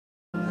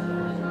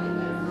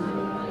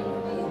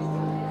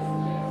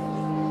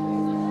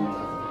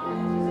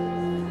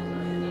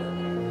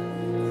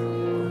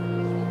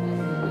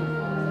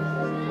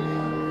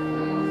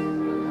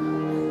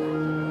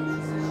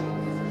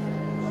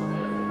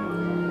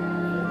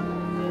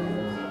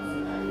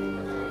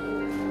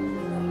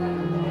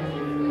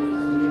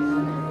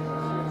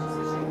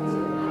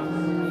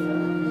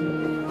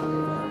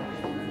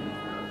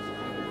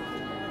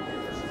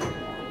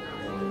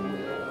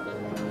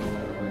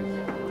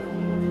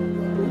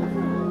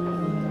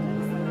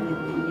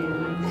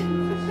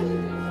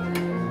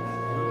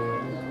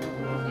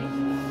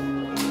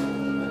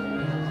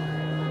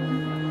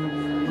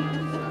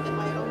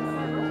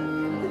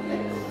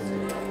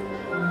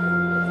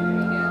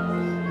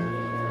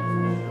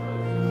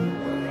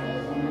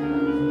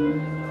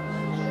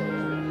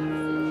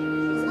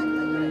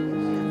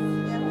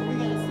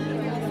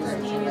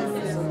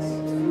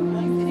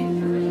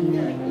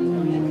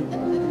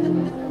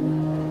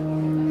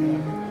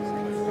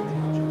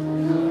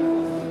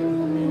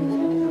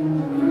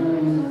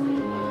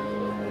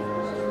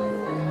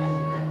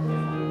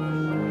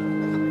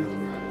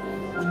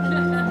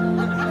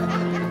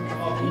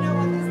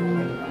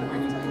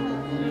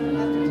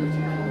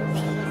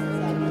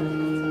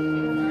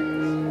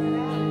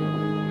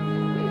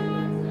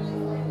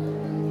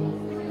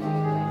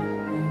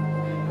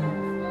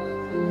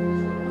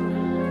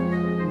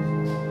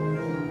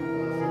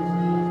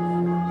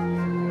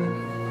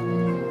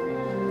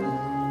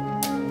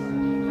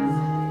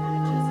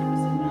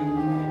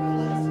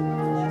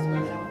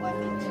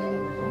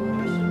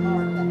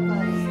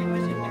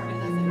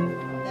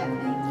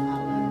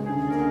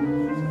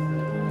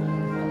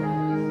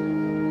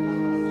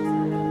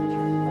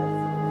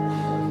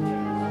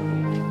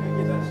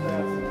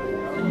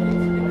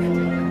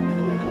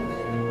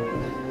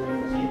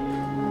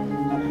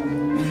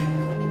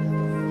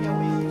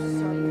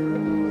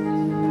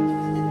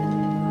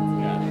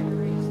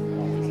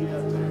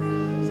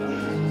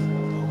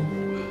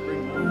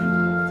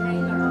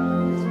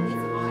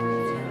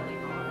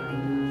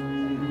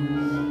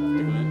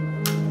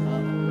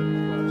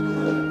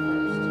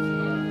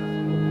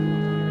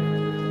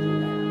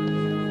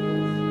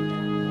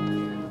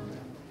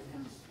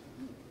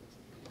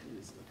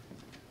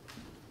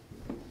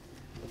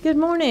Good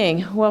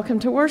morning. Welcome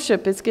to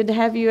worship. It's good to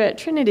have you at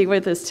Trinity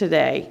with us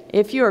today.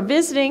 If you are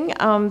visiting,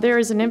 there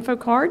is an info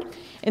card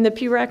in the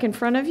pew rack in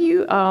front of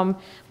you.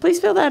 Please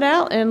fill that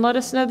out and let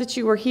us know that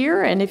you were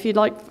here. And if you'd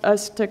like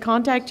us to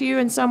contact you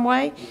in some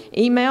way,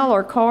 email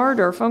or card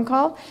or phone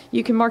call,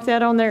 you can mark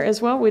that on there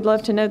as well. We'd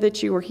love to know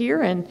that you were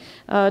here and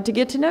to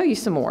get to know you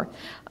some more.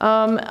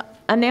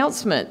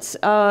 Announcements.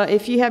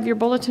 If you have your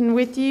bulletin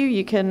with you,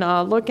 you can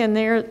look in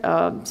there,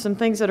 some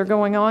things that are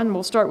going on.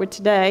 We'll start with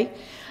today.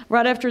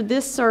 Right after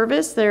this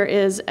service, there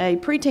is a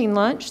preteen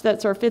lunch.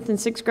 That's our 5th and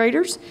 6th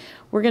graders.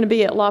 We're going to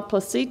be at La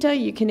Placita.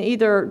 You can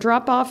either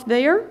drop off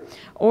there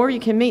or you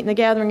can meet in the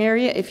gathering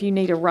area if you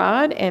need a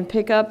ride, and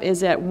pickup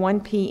is at 1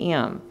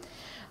 p.m.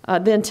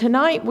 Then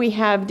tonight we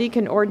have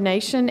deacon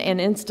ordination and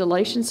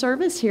installation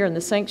service here in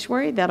the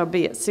sanctuary. That'll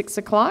be at 6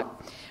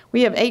 o'clock.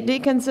 We have 8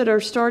 deacons that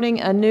are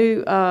starting a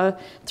new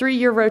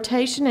 3-year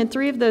rotation, and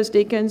 3 of those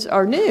deacons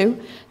are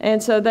new,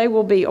 and so they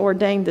will be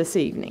ordained this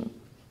evening.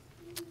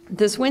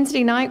 This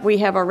Wednesday night, we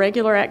have our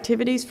regular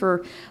activities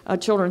for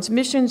children's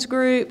missions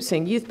groups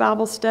and youth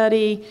Bible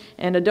study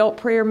and adult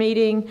prayer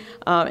meeting,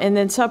 and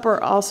then supper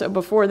also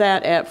before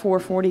that at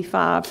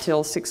 4:45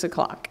 till 6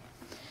 o'clock.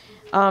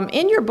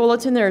 In your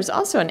bulletin, there is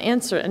also an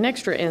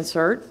extra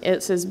insert.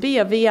 It says Be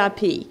a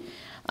VIP,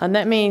 and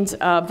that means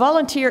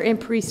volunteer in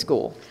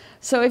preschool.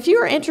 So if you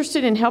are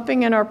interested in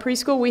helping in our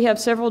preschool, we have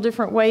several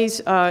different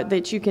ways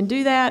that you can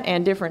do that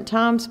and different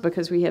times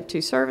because we have 2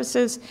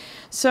 services.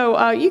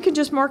 So you can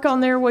just mark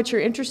on there what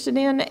you're interested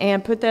in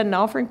and put that in an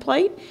offering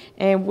plate,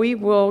 and we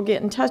will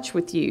get in touch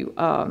with you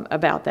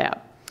about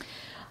that.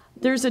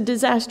 There's a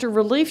disaster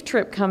relief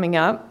trip coming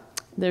up.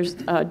 There's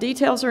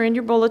details are in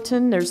your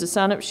bulletin. There's a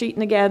sign-up sheet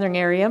in the gathering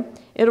area.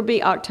 It'll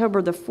be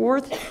October the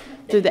 4th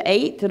through the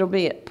 8th. It'll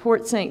be at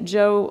Port St.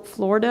 Joe,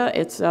 Florida.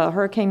 It's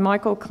Hurricane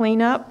Michael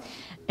cleanup.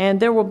 And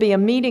there will be a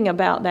meeting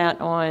about that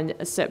on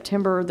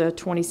September the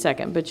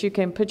 22nd. But you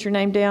can put your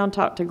name down,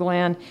 talk to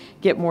Glenn,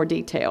 get more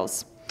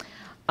details.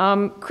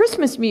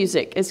 Christmas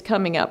music is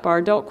coming up. Our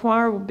adult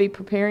choir will be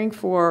preparing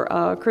for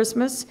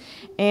Christmas.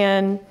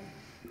 And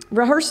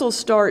rehearsals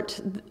start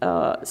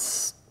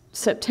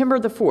September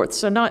the 4th.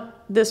 So not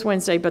this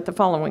Wednesday, but the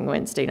following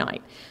Wednesday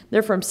night.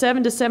 They're from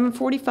 7 to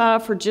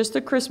 7:45 for just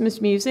the Christmas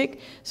music.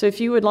 So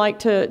if you would like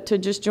to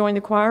just join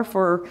the choir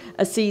for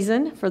a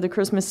season, for the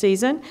Christmas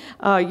season,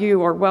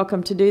 you are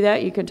welcome to do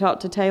that. You can talk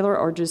to Taylor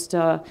or just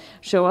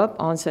show up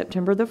on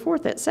September the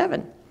 4th at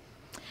 7.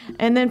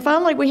 And then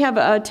finally, we have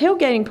a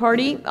tailgating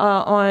party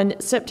on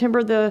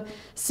September the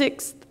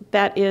 6th.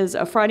 That is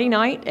a Friday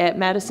night at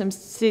Madison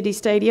City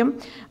Stadium.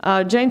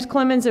 James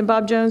Clemens and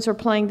Bob Jones are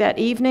playing that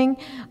evening.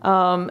 There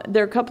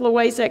are a couple of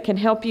ways that can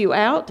help you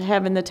out.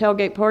 Having the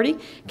tailgate party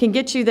can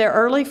get you there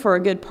early for a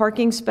good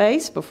parking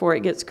space before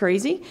it gets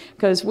crazy,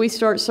 because we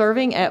start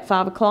serving at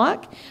 5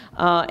 o'clock.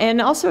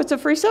 And also it's a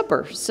free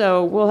supper.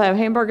 So we'll have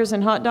hamburgers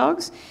and hot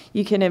dogs.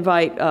 You can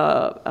invite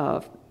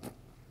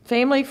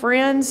family,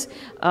 friends,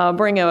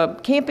 bring a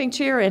camping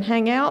chair and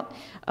hang out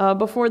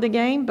before the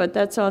game, but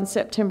that's on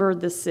September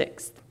the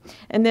 6th.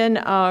 And then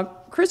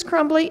Chris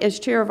Crumbly is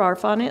chair of our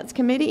finance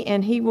committee,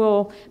 and he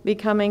will be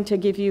coming to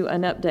give you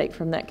an update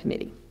from that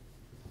committee.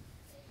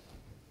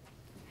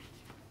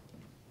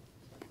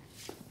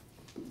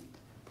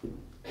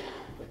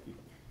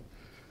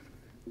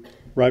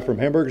 Right from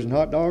hamburgers and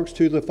hot dogs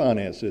to the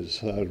finances.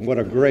 What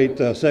a great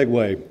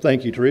segue.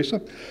 Thank you, Teresa.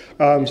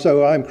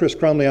 So I'm Chris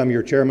Crumley. I'm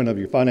your chairman of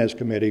your finance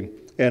committee.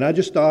 And I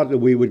just thought that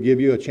we would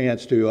give you a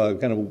chance to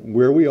kind of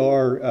where we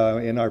are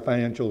in our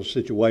financial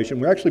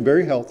situation. We're actually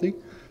very healthy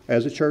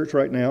as a church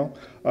right now.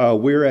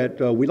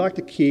 We like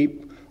to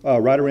keep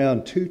right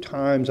around 2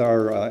 times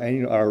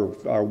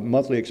our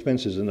monthly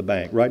expenses in the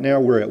bank. Right now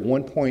we're at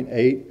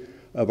 1.8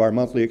 of our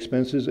monthly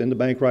expenses in the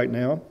bank right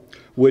now,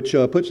 which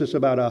puts us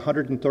about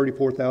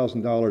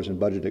 $134,000 in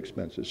budget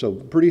expenses. So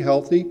pretty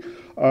healthy,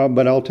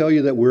 but I'll tell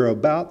you that we're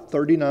about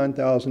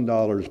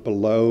 $39,000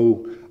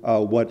 below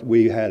what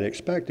we had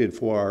expected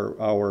for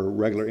our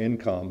regular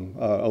income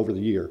over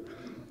the year.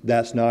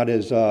 That's not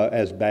as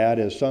bad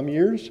as some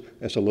years.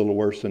 It's a little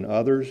worse than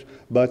others.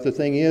 But the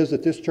thing is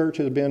that this church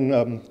has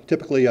been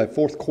typically a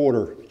 4th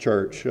quarter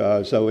church.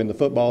 So in the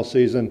football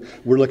season,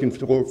 we're looking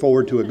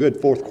forward to a good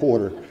 4th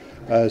quarter.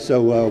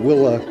 So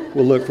we'll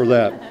look for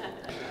that.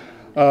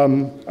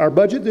 Our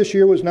budget this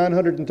year was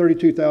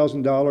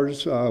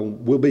 $932,000.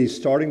 We'll be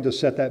starting to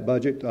set that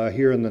budget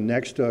here in the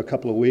next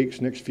couple of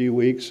weeks, next few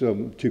weeks,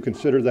 to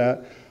consider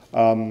that.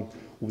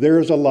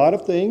 There's a lot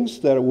of things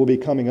that will be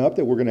coming up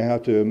that we're going to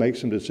have to make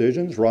some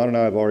decisions. Ron and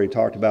I have already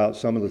talked about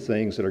some of the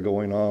things that are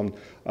going on.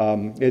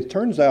 It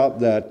turns out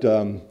that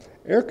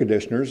air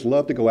conditioners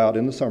love to go out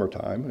in the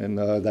summertime, and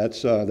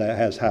that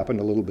has happened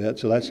a little bit.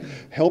 So that's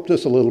helped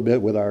us a little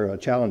bit with our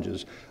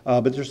challenges.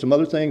 But there's some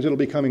other things that will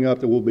be coming up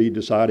that we'll be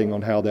deciding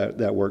on how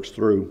that works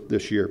through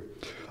this year.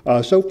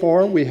 So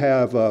far, we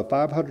have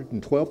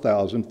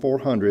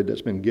 $512,400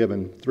 that's been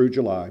given through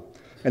July.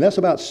 And that's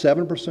about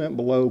 7%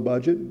 below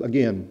budget.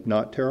 Again,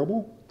 not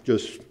terrible.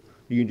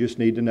 You just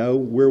need to know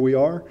where we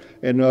are,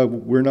 and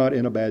we're not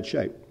in a bad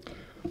shape.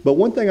 But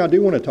one thing I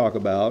do want to talk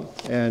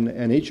about,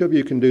 and each of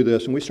you can do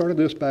this, and we started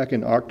this back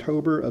in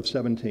October of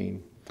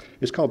 17.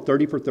 It's called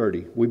 30 for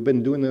 30. We've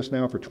been doing this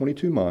now for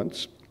 22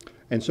 months,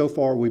 and so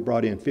far we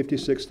brought in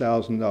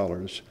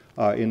 $56,000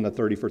 in the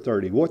 30 for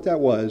 30. What that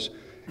was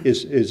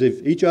is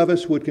if each of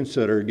us would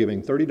consider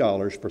giving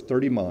 $30 for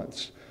 30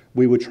 months,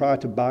 we would try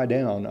to buy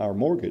down our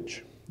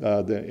mortgage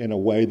in a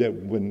way that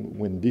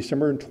when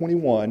December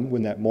 21,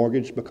 when that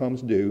mortgage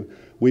becomes due,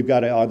 we've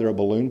got either a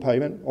balloon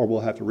payment or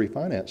we'll have to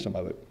refinance some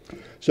of it.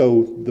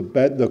 So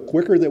the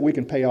quicker that we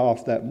can pay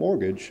off that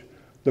mortgage,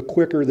 the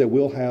quicker that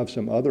we'll have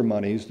some other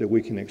monies that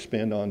we can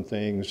expend on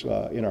things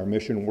in our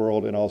mission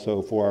world and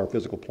also for our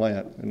physical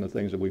plant and the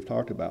things that we've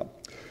talked about.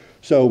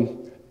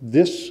 So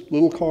this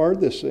little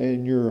card that's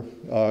in your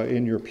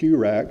pew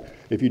rack,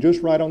 if you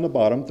just write on the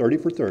bottom 30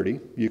 for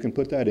 30, you can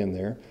put that in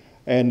there.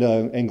 And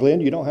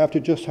Glenn, you don't have to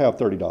just have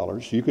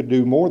 $30. You could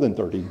do more than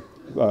 30.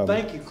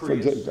 Thank you,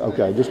 Chris.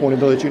 Okay, just wanted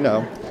to let you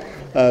know.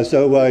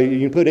 So you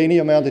can put any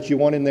amount that you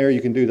want in there.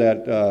 You can do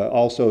that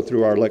also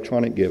through our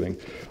electronic giving.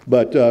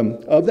 But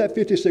of that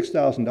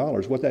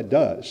 $56,000, what that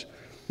does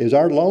is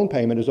our loan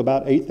payment is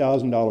about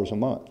 $8,000 a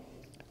month.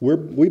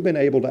 We've been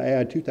able to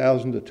add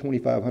 $2,000 to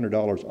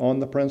 $2,500 on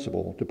the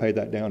principal to pay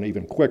that down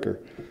even quicker.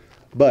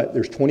 But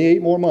there's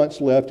 28 more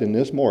months left in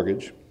this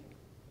mortgage.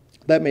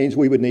 That means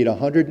we would need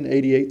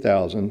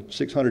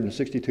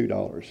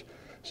 $188,662.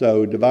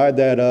 So divide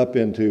that up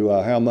into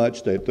how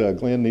much that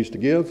Glenn needs to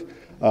give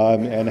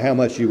and how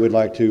much you would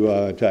like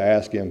to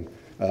ask him.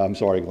 I'm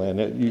sorry,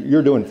 Glenn.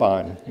 You're doing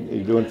fine.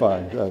 You're doing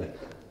fine.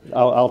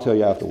 I'll tell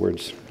you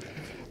afterwards.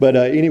 But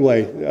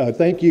anyway,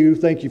 thank you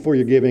for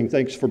your giving.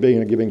 Thanks for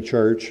being a giving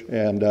church.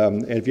 And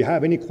if you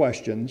have any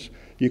questions,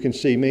 you can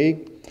see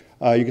me.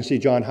 You can see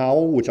John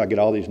Howell, which I get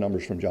all these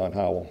numbers from John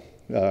Howell.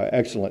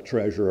 Excellent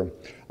treasurer.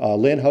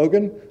 Lynn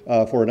Hogan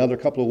for another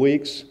couple of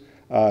weeks.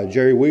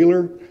 Jerry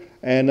Wheeler.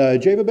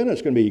 And Java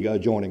Bennett's going to be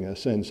joining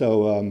us. And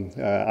so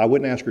I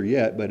wouldn't ask her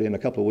yet, but in a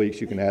couple of weeks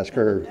you can ask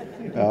her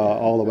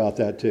all about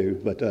that too.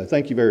 But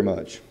thank you very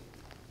much.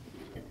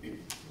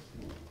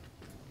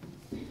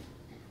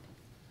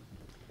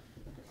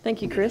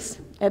 Thank you, Chris.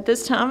 At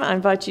this time, I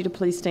invite you to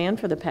please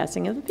stand for the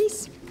passing of the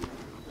peace.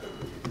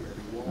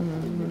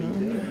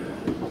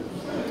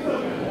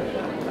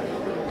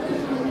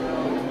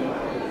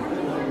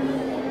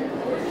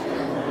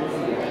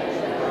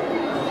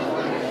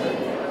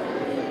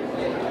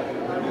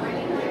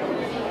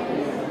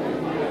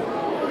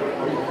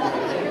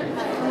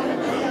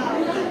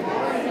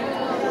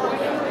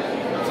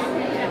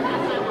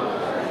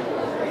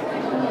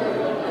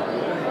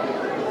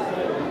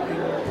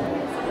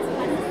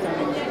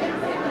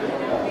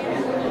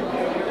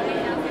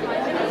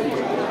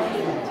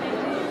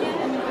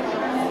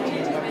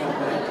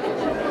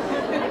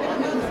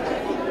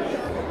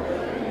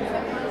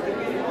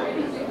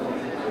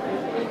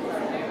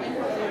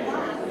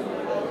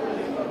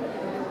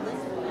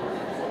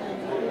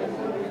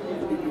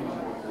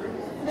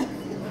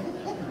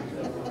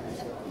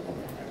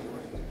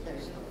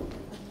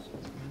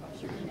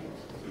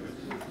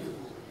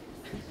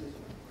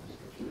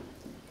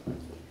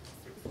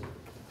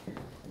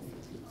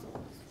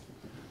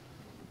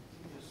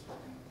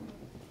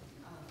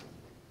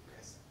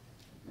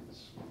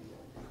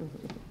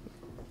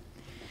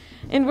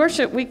 In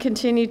worship, we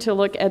continue to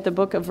look at the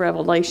book of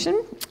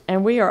Revelation,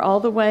 and we are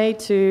all the way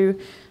to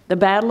the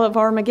Battle of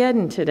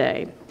Armageddon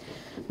today.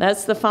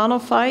 That's the final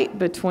fight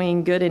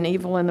between good and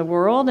evil in the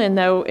world, and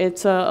though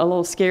it's a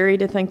little scary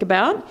to think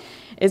about,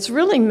 it's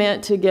really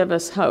meant to give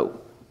us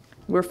hope.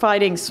 We're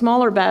fighting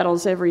smaller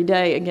battles every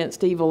day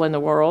against evil in the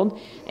world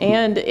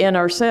and in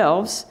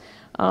ourselves,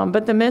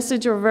 but the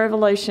message of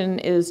Revelation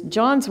is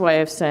John's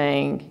way of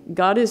saying,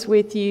 God is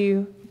with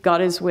you, God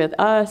is with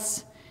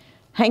us,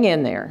 hang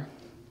in there.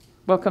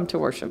 Welcome to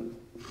worship.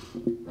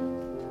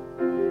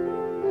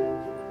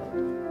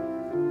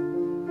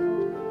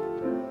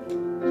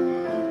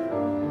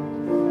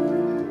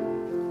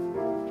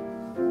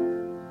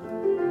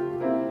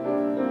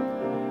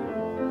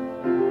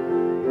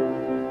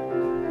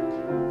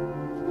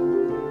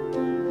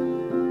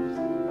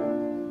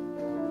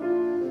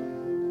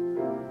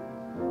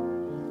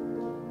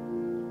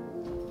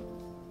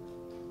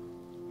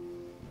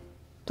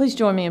 Please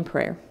join me in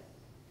prayer.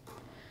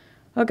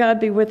 Oh God,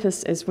 be with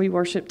us as we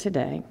worship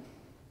today.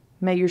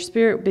 May your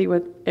Spirit be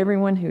with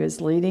everyone who is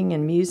leading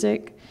in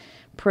music,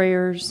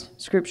 prayers,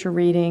 scripture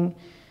reading,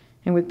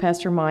 and with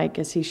Pastor Mike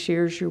as he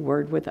shares your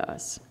word with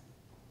us.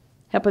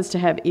 Help us to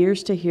have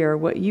ears to hear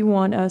what you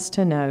want us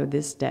to know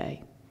this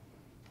day.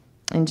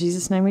 In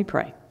Jesus' name we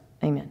pray.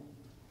 Amen.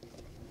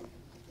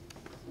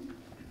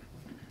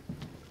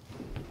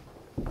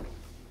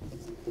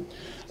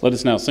 Let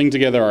us now sing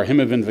together our hymn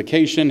of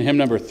invocation, hymn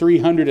number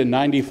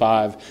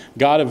 395,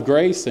 God of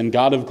Grace and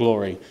God of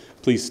Glory.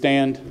 Please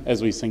stand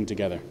as we sing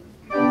together.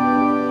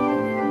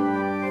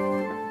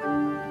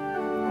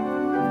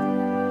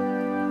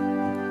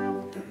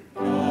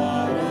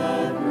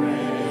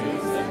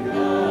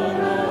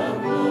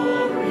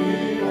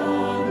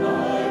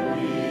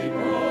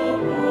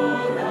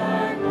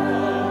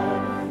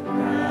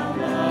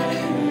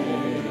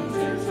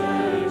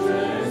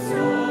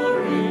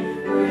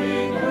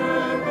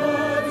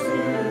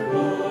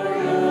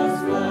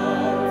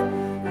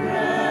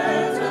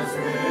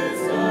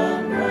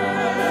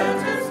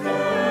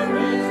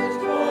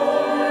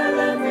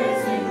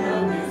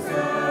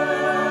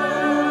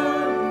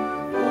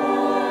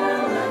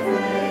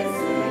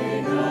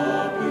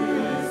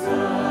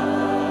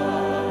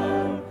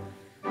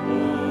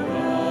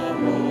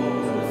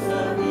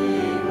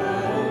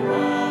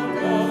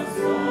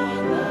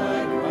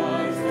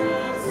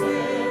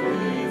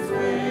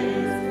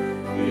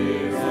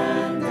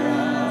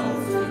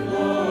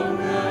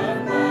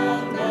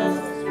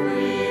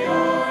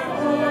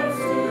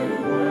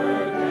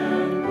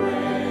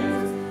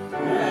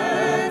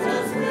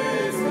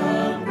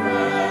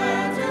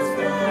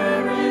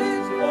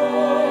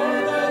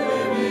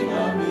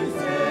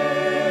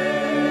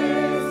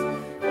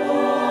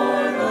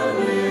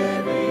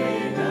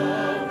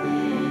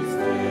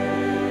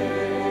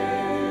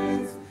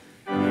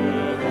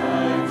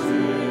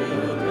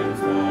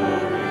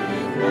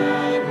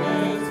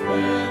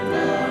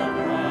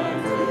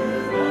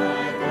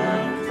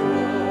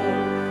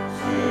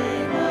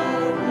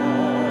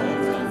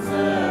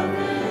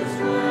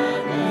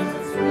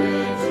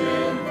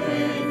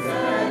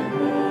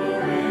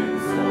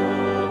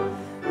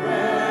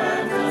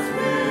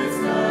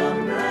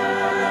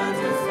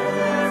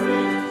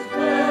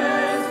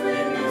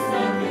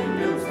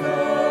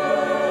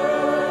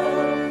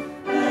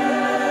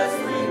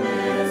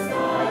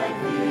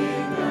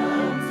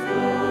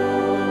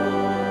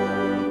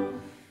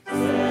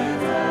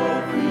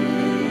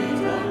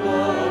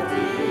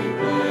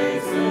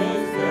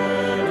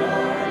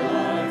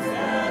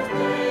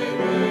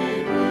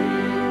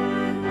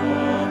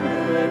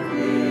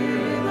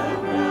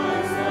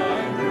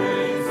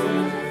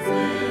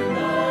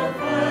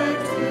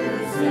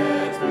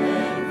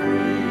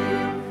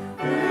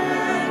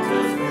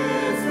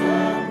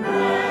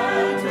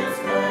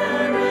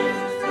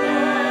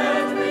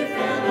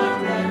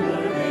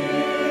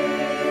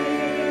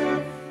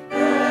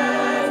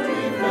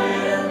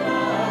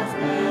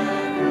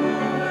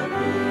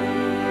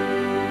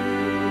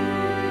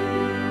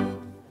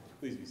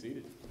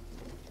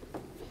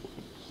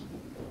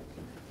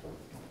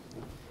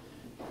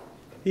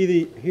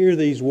 hear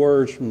these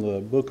words from the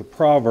book of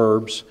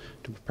Proverbs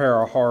to prepare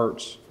our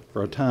hearts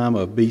for a time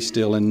of be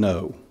still and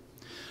know.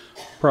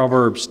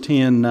 Proverbs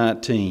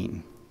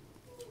 10:19.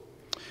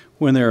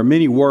 When there are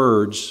many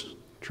words,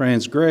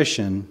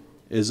 transgression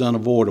is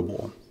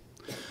unavoidable.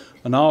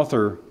 An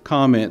author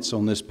comments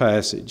on this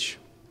passage.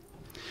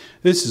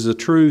 This is a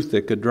truth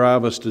that could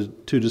drive us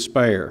to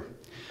despair,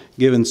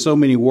 given so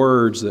many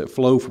words that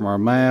flow from our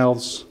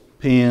mouths,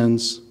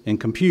 pens, and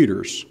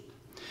computers.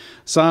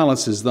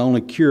 Silence is the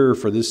only cure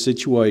for this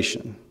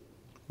situation.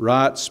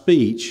 Right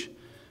speech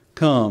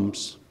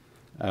comes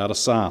out of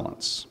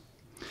silence.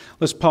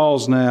 Let's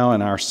pause now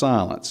in our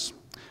silence.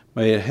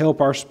 May it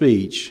help our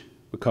speech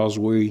because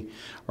we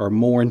are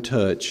more in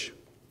touch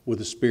with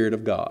the Spirit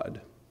of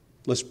God.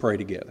 Let's pray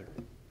together.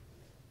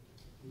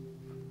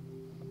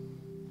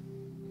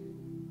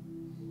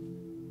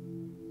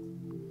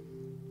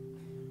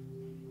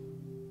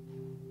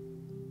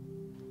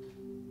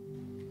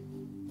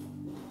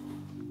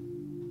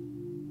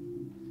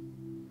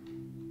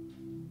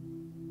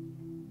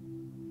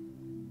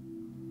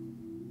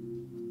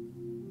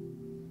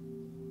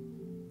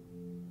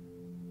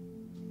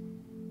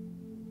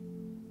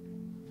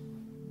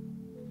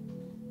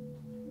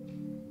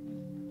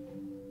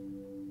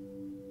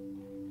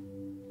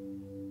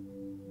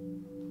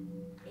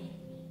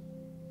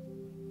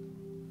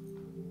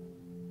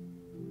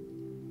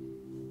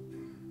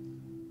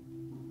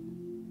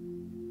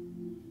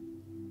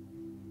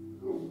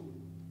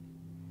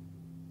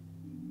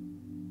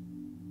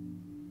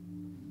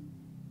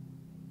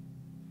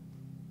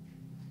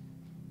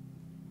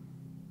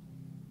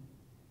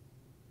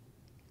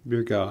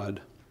 Dear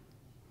God,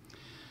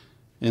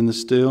 in the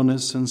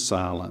stillness and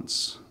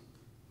silence,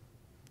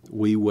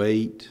 we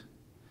wait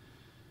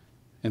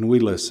and we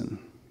listen.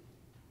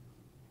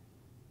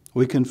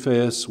 We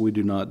confess we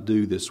do not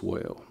do this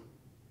well.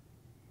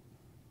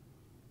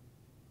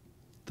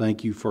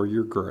 Thank you for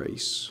your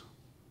grace.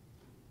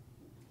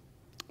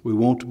 We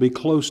want to be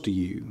close to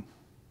you,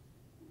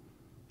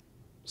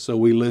 so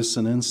we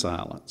listen in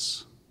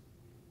silence.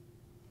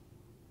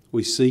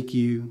 We seek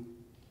you.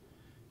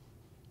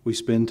 We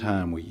spend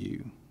time with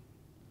you.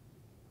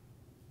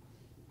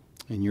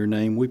 In your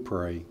name we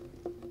pray.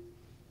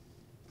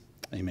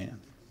 Amen.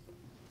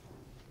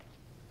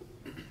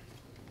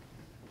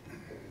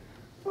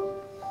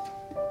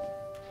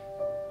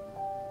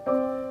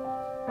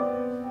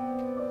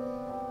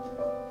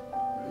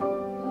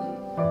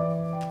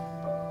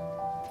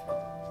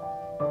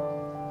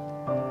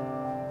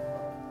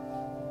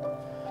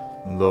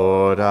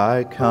 Lord,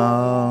 I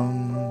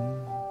come,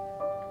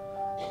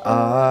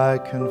 I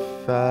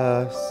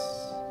confess,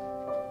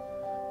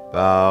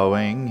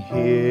 bowing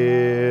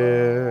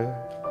here,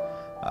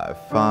 I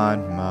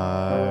find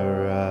my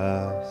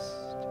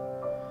rest,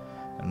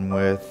 and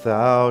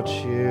without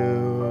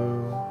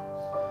you,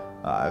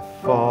 I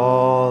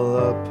fall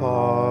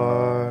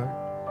apart.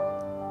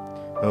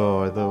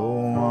 You're the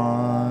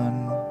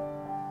one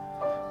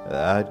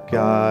that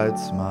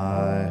guides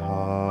my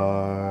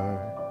heart.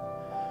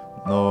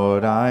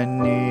 Lord, I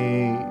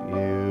need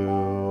you,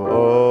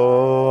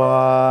 oh,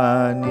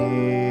 I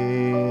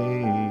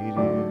need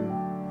you.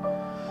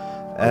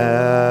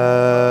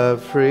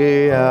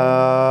 Every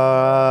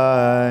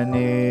hour I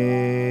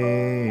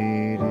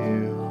need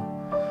you.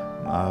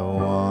 My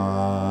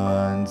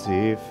one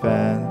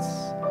defense,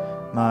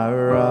 my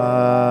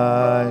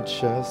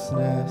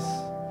righteousness.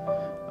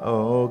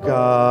 Oh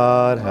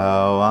God,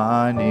 how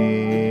I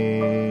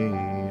need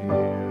you.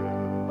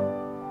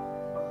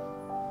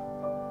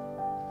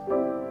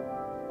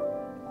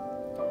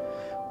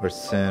 Where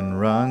sin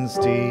runs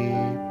deep,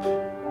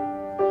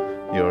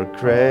 your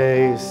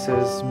grace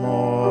is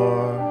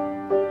more.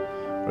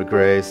 Where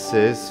grace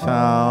is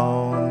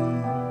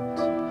found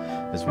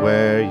is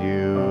where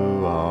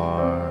you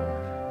are.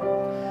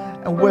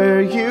 And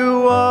where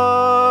you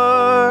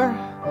are,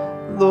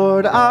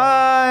 Lord,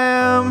 I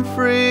am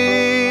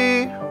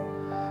free.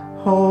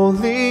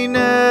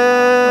 Holiness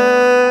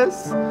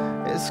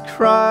is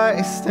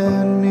Christ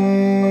in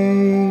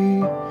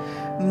me.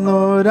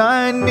 Lord,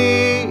 I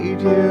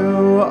need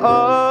you.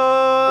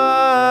 Oh,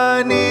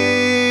 I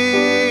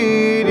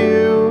need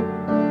you.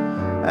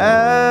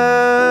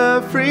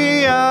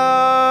 Every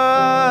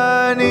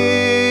hour I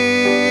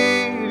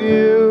need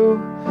you.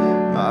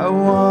 My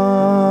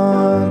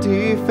one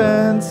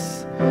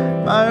defense,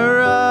 my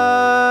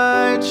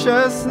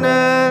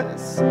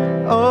righteousness.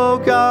 Oh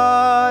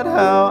God,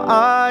 how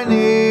I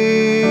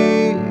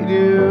need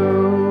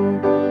you.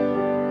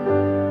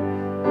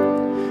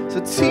 So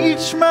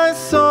teach my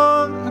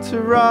song to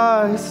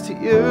rise to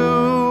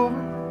you.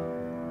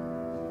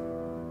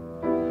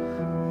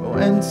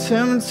 When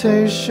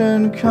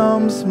temptation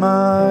comes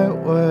my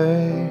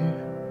way,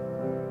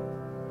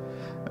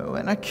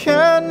 when I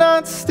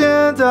cannot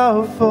stand,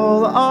 I'll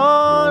fall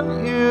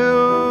on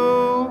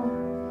you.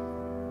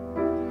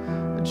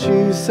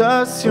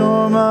 Jesus,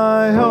 you're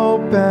my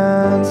hope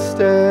and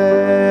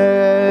stay.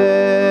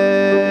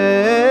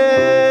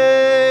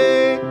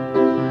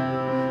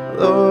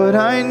 Lord,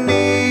 I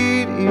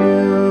need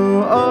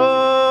you.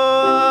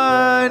 Oh,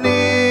 I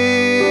need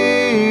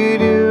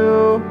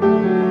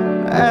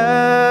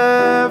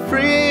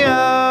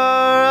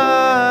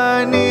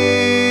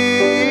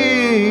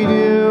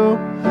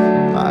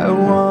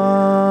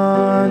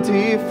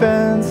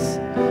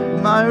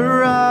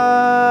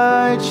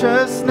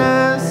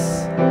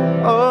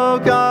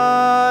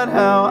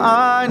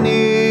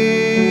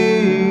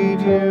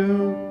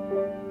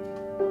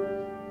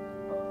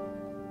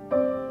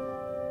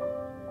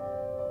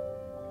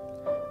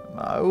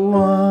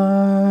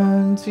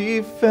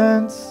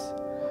defense,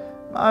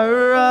 my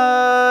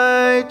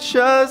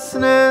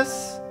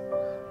righteousness.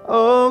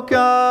 Oh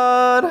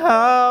God,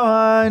 how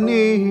I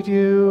need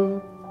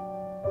you.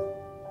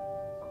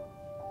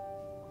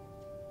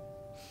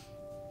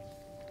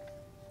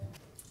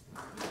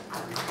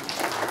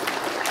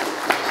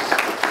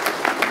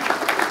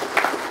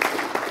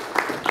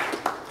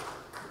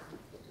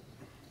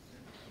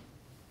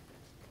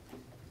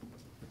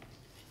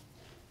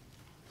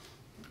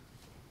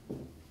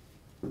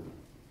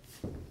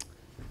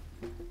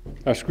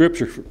 Our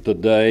scripture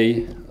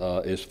today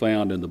is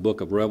found in the book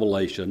of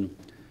Revelation,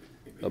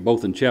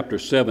 both in chapter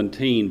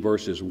 17,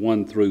 verses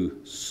 1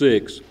 through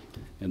 6,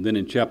 and then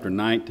in chapter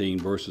 19,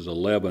 verses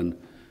 11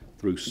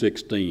 through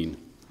 16.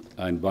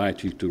 I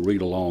invite you to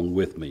read along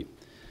with me.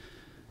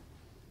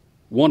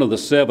 One of the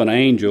 7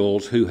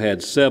 angels who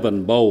had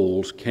 7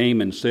 bowls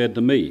came and said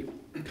to me,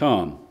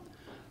 "Come,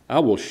 I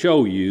will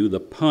show you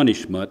the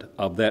punishment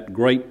of that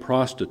great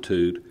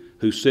prostitute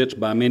who sits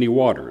by many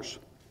waters.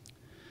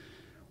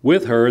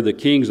 With her the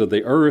kings of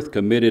the earth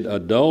committed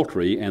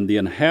adultery, and the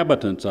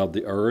inhabitants of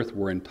the earth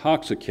were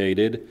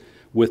intoxicated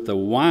with the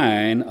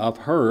wine of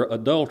her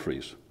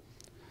adulteries."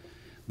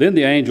 Then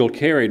the angel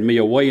carried me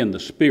away in the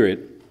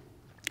spirit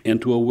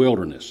into a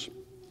wilderness.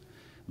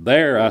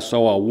 There I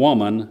saw a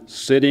woman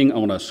sitting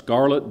on a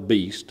scarlet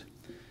beast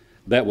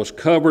that was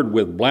covered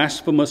with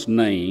blasphemous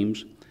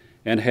names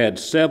and had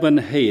 7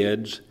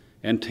 heads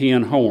and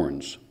 10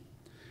 horns.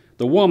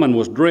 The woman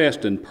was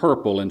dressed in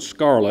purple and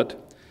scarlet,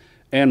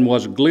 and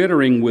was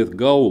glittering with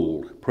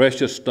gold,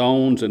 precious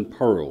stones, and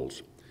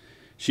pearls.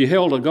 She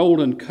held a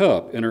golden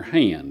cup in her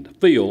hand,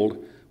 filled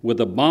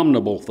with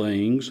abominable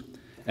things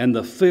and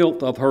the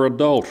filth of her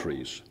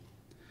adulteries.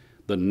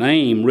 The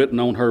name written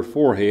on her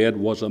forehead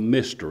was a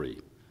mystery,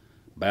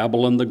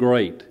 Babylon the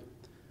Great,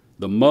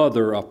 the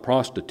mother of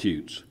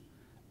prostitutes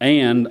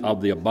and of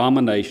the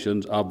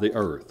abominations of the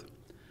earth.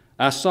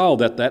 I saw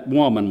that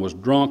woman was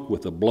drunk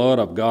with the blood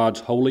of God's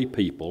holy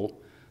people,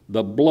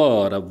 the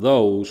blood of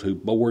those who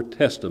bore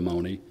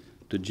testimony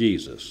to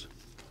Jesus.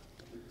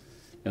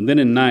 And then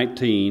in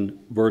 19,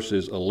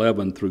 verses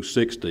 11 through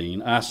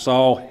 16, I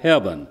saw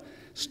heaven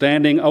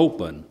standing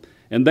open,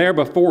 and there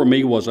before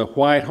me was a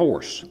white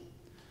horse,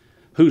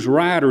 whose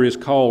rider is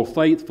called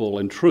Faithful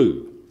and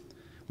True.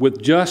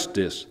 With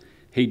justice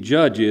he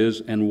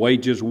judges and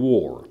wages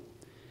war.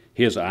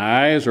 His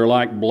eyes are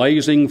like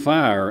blazing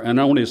fire, and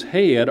on his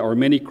head are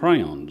many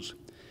crowns.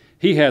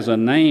 He has a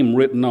name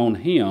written on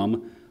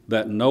him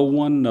that no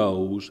one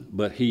knows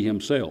but he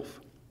himself.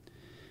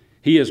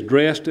 He is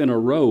dressed in a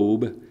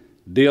robe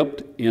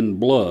dipped in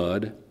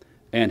blood,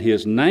 and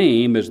his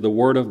name is the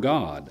Word of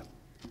God.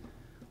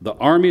 The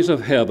armies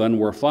of heaven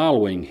were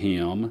following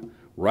him,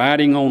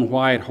 riding on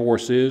white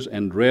horses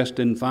and dressed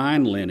in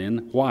fine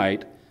linen,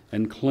 white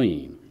and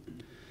clean.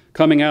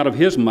 Coming out of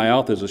his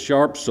mouth is a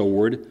sharp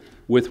sword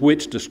with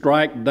which to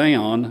strike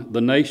down the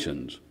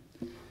nations.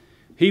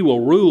 He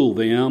will rule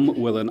them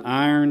with an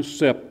iron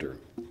scepter.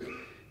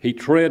 He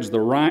treads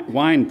the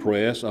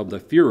winepress of the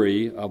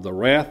fury of the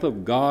wrath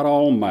of God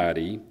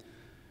Almighty,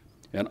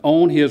 and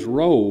on his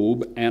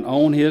robe and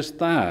on his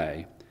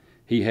thigh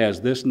he has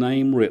this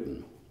name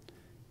written,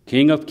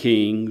 King of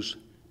Kings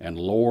and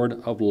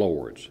Lord of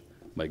Lords.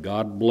 May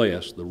God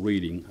bless the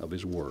reading of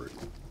his word.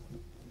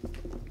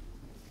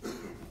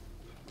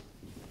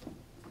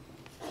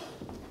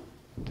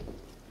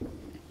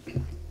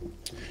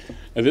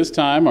 At this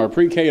time, our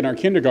pre-K and our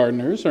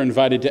kindergartners are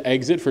invited to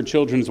exit for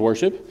children's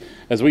worship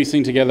as we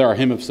sing together our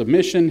hymn of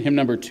submission, hymn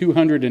number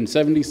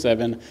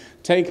 277,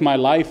 Take My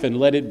Life and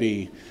Let It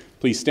Be.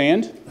 Please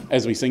stand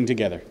as we sing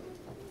together.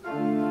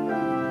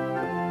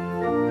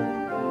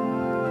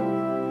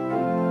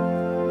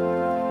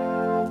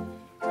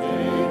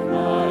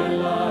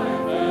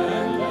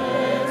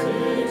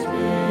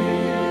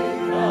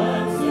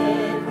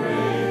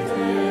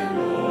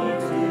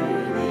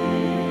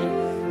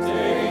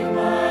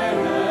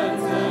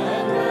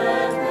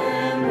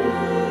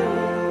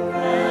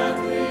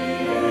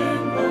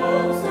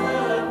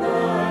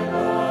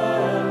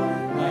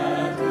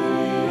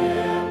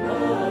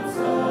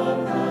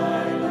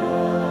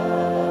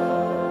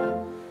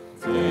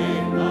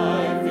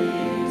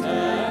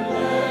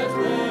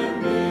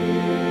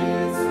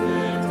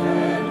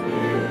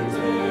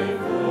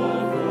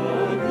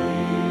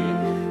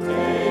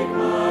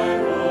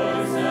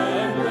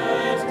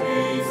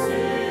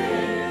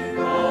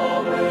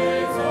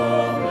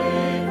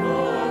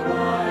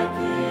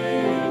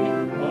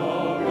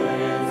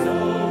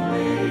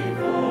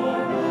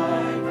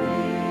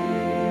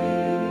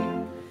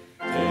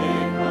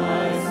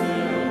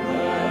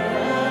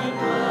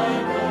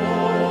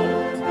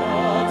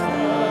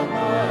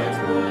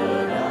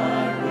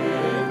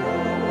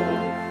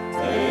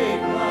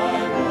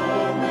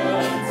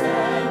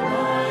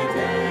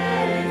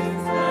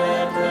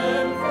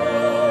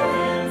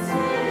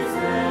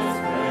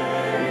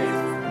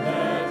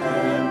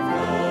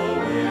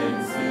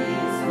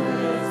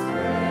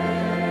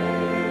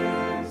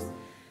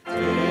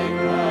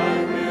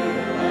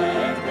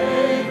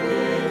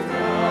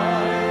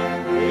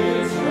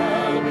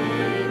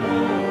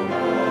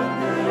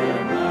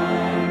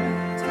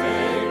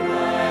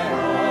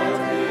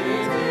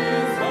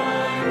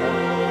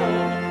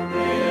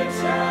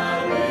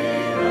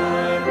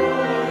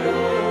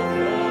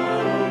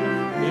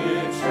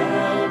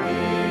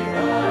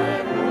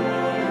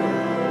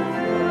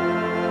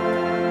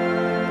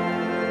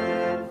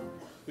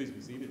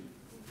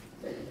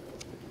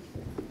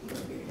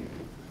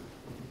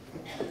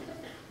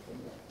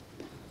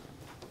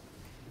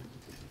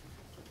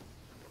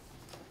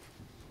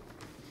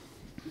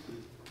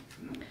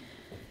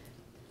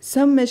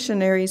 Some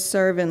missionaries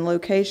serve in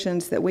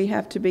locations that we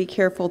have to be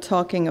careful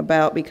talking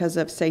about because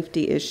of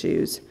safety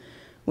issues.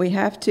 We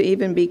have to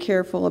even be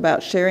careful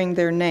about sharing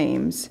their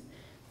names.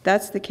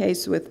 That's the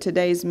case with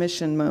today's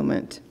mission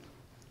moment.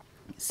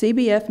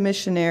 CBF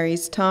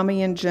missionaries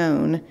Tommy and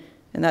Joan,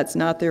 and that's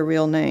not their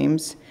real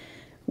names,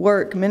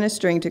 work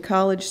ministering to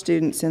college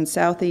students in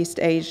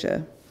Southeast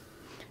Asia.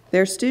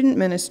 Their student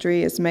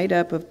ministry is made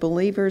up of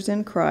believers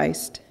in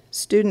Christ,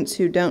 students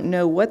who don't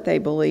know what they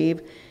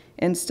believe,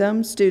 and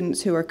some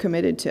students who are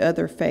committed to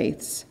other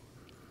faiths.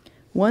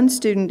 One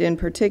student in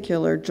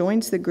particular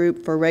joins the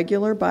group for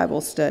regular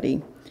Bible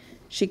study.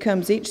 She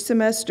comes each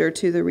semester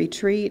to the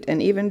retreat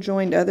and even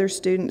joined other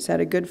students at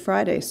a Good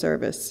Friday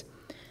service.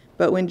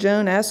 But when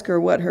Joan asked her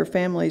what her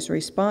family's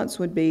response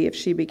would be if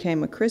she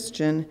became a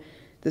Christian,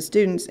 the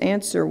student's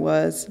answer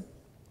was,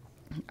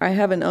 "I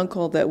have an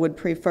uncle that would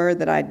prefer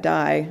that I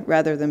die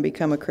rather than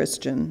become a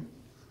Christian."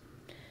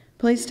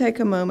 Please take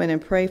a moment and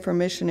pray for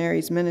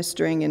missionaries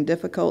ministering in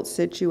difficult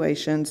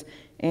situations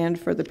and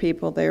for the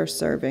people they are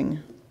serving.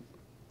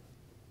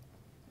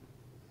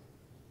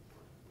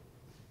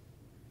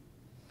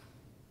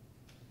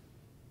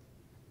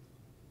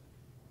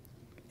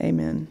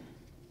 Amen.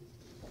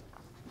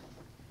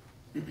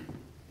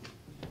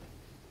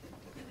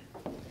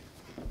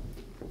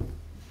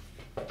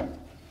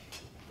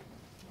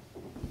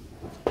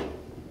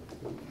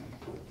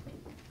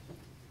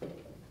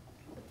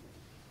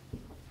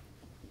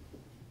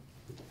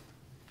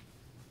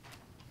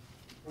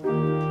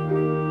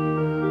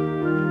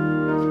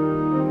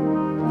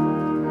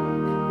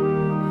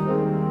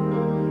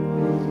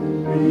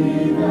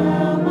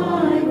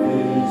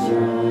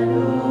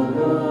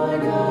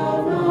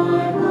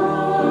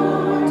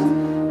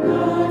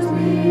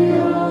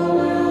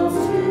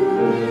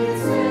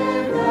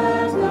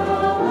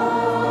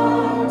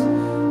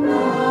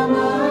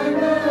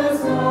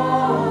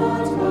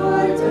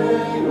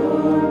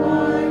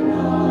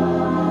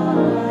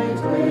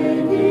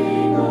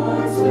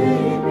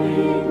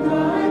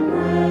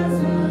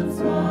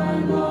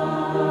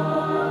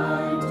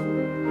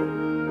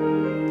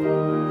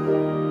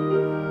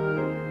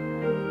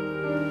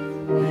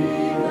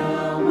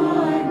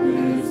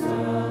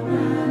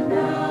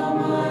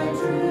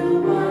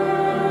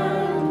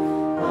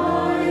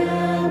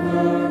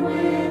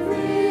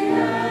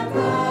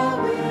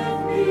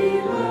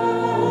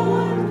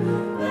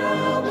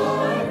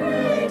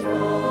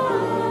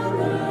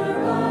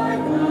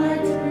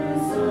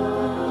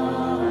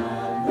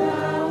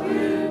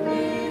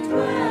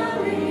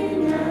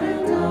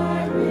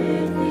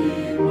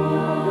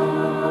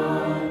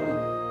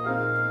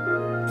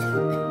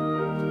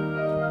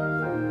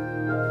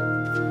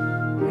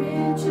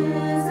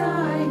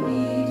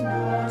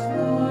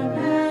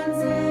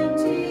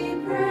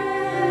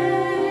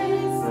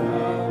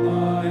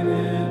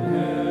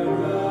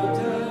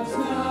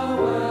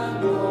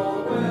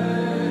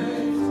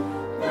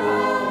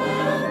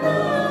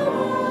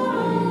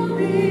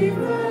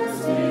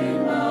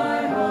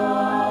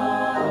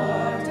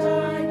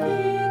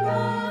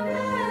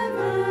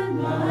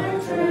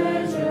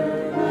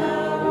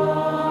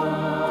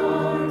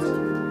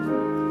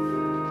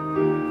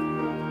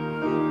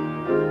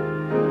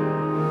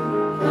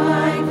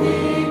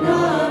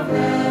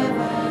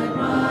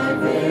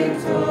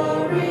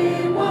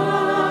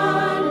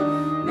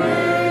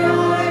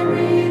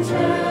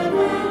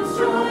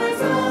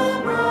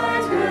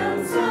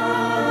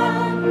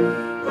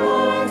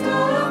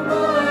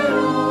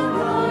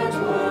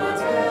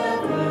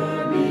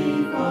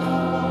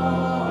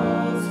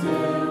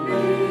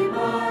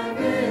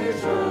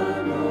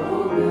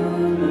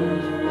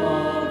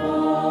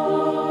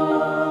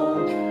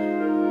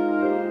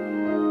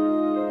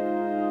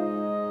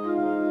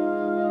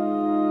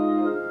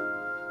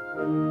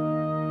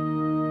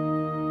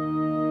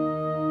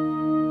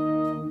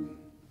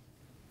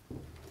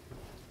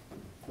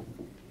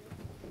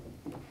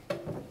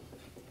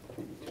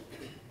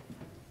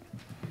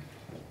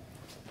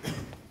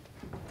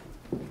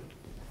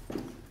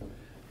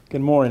 Good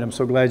morning. I'm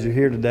so glad you're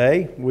here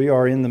today. We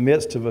are in the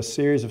midst of a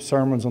series of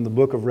sermons on the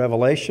book of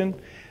Revelation.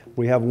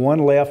 We have one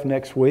left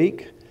next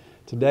week.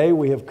 Today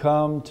we have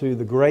come to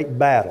the great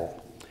battle.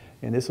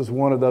 And this is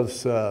one of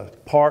those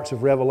parts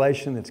of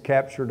Revelation that's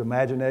captured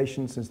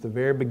imagination since the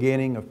very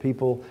beginning of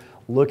people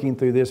looking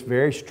through this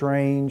very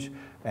strange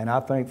and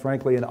I think,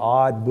 frankly, an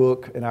odd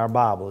book in our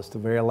Bible. It's the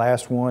very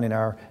last one in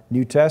our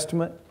New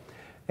Testament.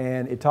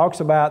 And it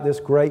talks about this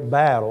great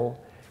battle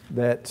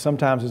that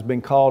sometimes has been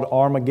called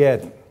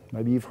Armageddon.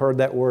 Maybe you've heard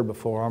that word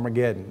before,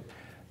 Armageddon.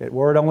 That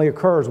word only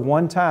occurs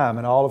one time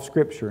in all of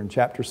Scripture, in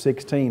chapter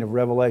 16 of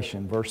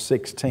Revelation, verse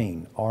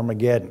 16,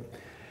 Armageddon.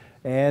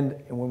 And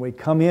when we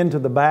come into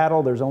the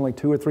battle, there's only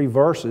 2 or 3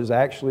 verses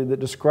actually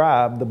that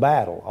describe the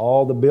battle.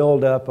 All the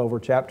build-up over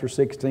chapter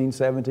 16,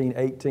 17,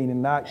 18,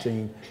 and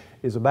 19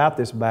 is about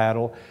this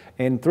battle.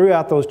 And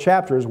throughout those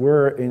chapters,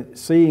 we're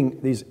seeing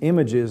these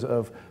images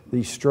of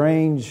these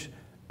strange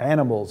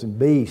animals and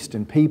beasts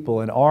and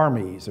people and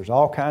armies. There's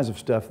all kinds of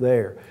stuff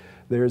there.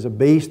 There's a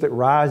beast that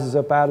rises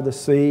up out of the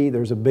sea.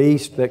 There's a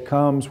beast that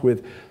comes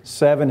with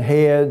 7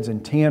 heads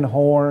and 10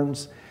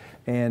 horns.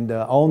 And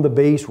on the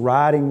beast,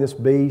 riding this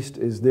beast,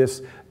 is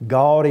this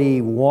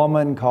gaudy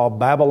woman called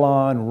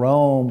Babylon,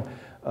 Rome,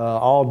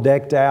 all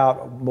decked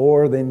out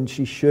more than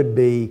she should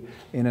be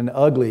in an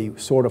ugly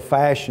sort of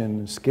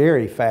fashion,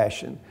 scary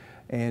fashion.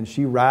 And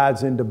she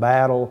rides into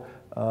battle.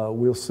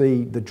 We'll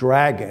see the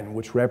dragon,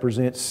 which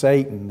represents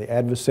Satan, the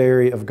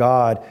adversary of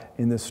God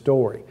in this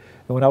story.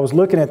 And when I was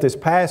looking at this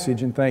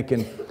passage and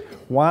thinking,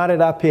 why did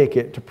I pick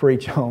it to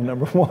preach on,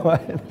 number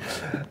one?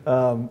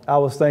 I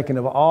was thinking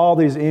of all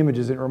these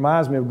images. It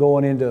reminds me of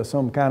going into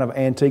some kind of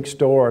antique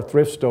store or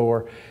thrift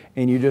store,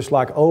 and you're just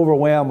like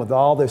overwhelmed with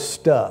all this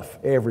stuff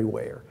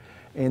everywhere.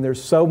 And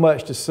there's so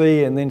much to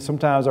see, and then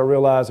sometimes I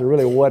realize there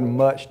really wasn't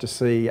much to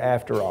see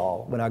after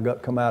all when I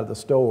come out of the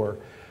store.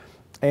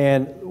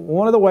 And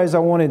one of the ways I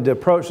wanted to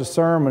approach the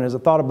sermon, as I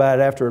thought about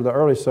it after the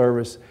early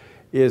service,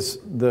 is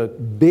the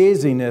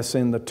busyness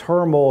and the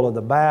turmoil of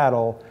the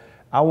battle.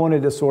 I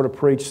wanted to sort of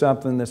preach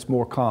something that's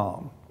more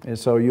calm. And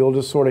so you'll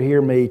just sort of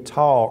hear me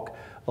talk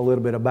a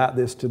little bit about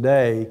this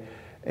today.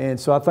 And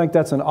so I think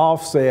that's an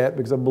offset,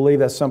 because I believe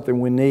that's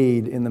something we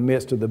need in the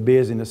midst of the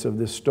busyness of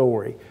this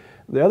story.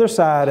 The other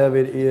side of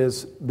it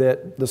is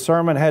that the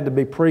sermon had to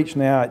be preached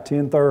now at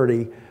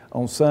 10:30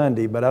 on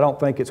Sunday, but I don't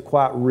think it's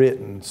quite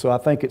written. So I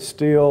think it's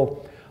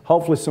still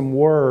hopefully some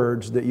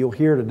words that you'll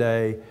hear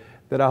today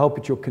that I hope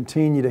that you'll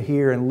continue to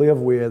hear and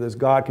live with as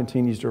God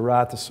continues to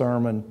write the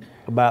sermon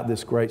about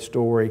this great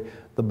story,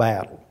 the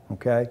battle,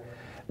 okay?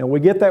 Now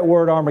we get that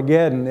word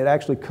Armageddon. It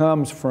actually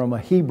comes from a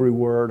Hebrew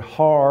word,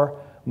 Har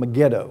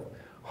Megiddo.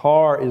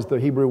 Har is the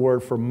Hebrew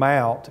word for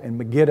mount, and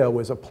Megiddo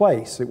is a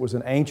place. It was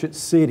an ancient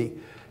city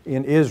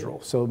in Israel,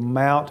 so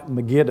Mount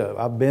Megiddo.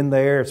 I've been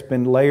there. It's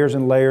been layers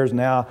and layers,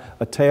 now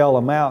a tail,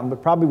 a mountain,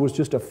 but probably was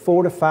just a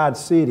fortified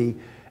city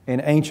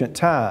in ancient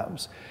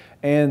times.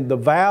 And the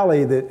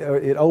valley that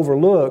it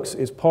overlooks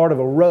is part of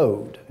a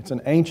road. It's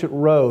an ancient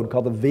road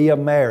called the Via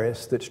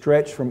Maris that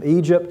stretched from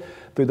Egypt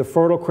through the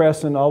Fertile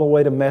Crescent all the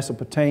way to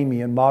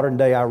Mesopotamia in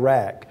modern-day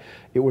Iraq.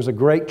 It was a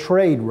great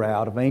trade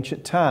route of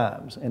ancient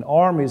times. And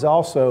armies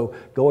also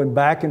going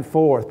back and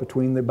forth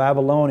between the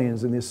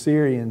Babylonians and the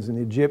Assyrians and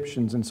the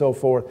Egyptians and so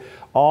forth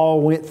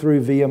all went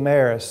through Via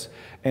Maris.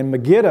 And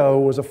Megiddo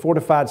was a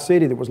fortified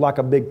city that was like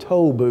a big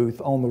toll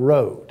booth on the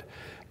road.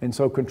 And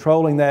so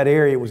controlling that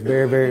area was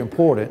very, very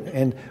important.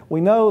 And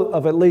we know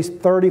of at least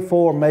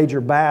 34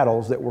 major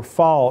battles that were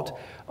fought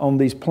on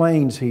these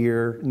plains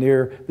here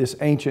near this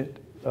ancient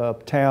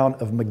town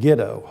of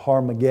Megiddo,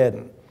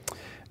 Harmageddon,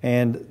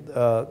 and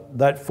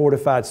that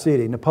fortified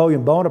city.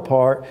 Napoleon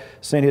Bonaparte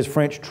sent his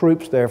French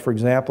troops there, for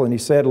example, and he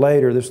said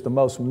later, this is the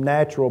most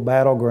natural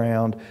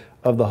battleground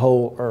of the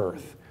whole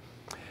earth.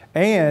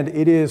 And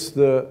it is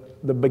the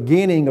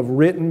beginning of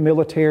written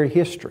military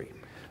history.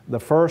 The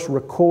first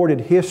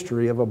recorded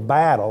history of a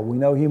battle. We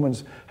know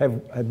humans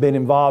have been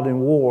involved in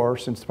war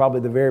since probably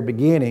the very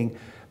beginning,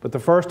 but the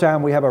first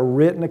time we have a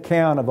written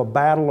account of a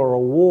battle or a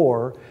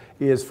war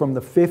is from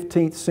the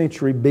 15th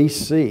century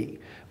BC,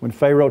 when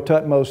Pharaoh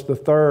Thutmose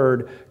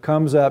III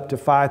comes up to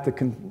fight the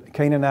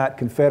Canaanite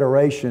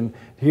Confederation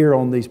here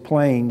on these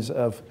plains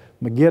of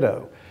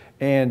Megiddo.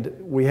 And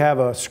we have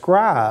a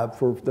scribe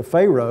for the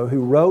Pharaoh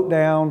who wrote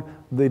down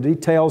the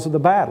details of the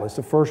battle. It's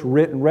the first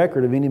written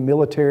record of any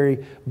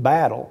military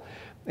battle.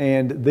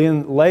 And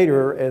then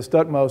later, as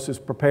Thutmose is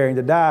preparing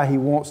to die, he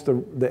wants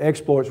the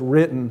exploits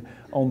written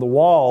on the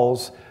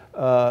walls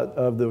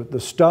of the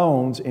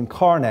stones in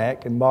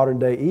Karnak in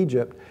modern-day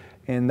Egypt.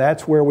 And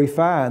that's where we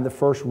find the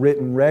first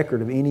written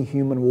record of any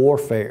human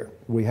warfare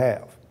we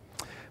have.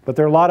 But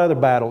there are a lot of other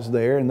battles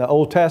there. In the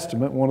Old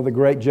Testament, one of the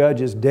great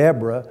judges,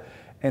 Deborah,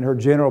 and her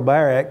general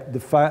Barak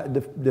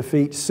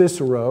defeat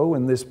Sisera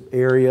in this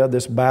area,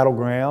 this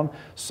battleground.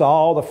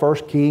 Saul, the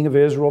first king of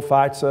Israel,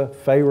 fights a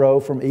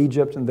Pharaoh from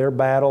Egypt in their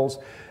battles.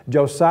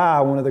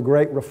 Josiah, one of the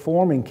great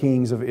reforming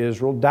kings of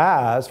Israel,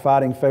 dies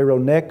fighting Pharaoh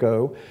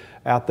Necho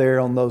out there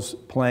on those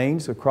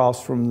plains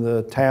across from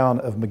the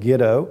town of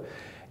Megiddo.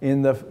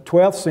 In the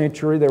 12th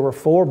century, there were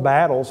 4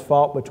 battles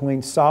fought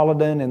between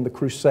Saladin and the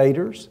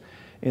Crusaders.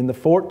 In the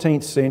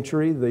 14th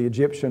century, the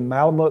Egyptian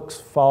Mamelukes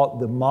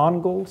fought the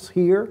Mongols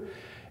here.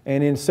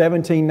 And in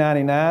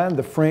 1799,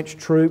 the French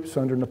troops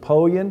under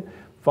Napoleon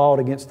fought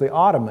against the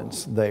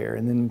Ottomans there.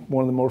 And then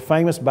one of the more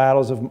famous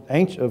battles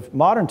of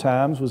modern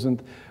times was in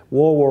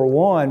World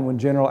War I, when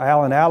General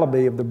Alan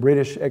Allaby of the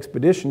British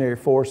Expeditionary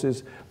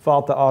Forces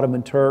fought the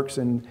Ottoman Turks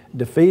and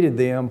defeated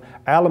them.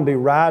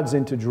 Allaby rides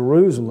into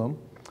Jerusalem,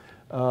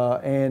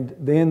 and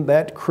then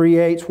that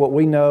creates what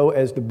we know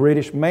as the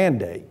British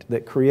Mandate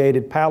that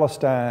created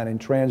Palestine and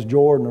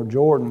Transjordan, or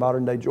Jordan,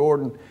 modern-day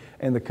Jordan,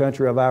 and the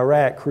country of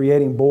Iraq,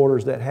 creating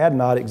borders that had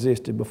not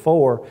existed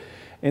before.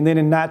 And then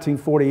in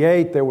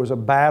 1948, there was a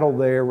battle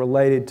there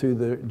related to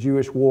the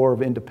Jewish War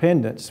of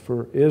Independence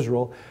for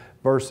Israel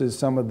versus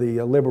some of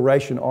the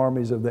liberation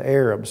armies of the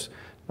Arabs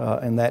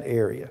in that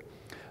area.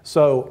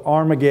 So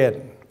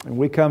Armageddon. And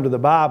we come to the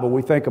Bible,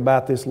 we think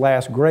about this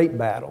last great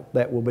battle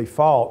that will be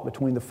fought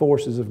between the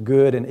forces of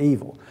good and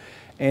evil.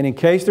 And in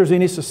case there's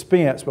any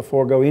suspense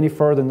before I go any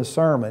further in the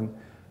sermon,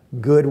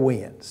 good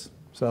wins.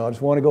 So I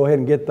just want to go ahead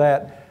and get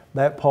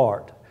that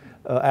part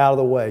out of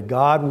the way.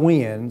 God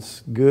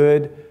wins.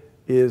 Good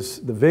is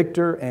the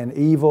victor and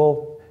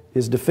evil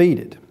is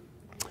defeated.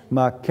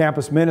 My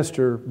campus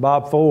minister,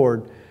 Bob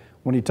Ford,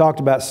 when he talked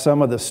about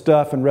some of the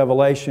stuff in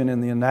Revelation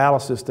and the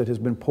analysis that has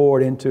been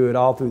poured into it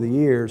all through the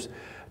years,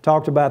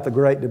 talked about the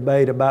great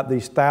debate about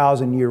these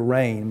 1,000-year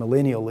reign,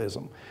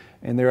 millennialism.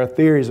 And there are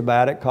theories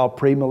about it called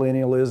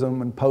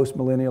premillennialism and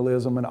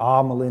postmillennialism and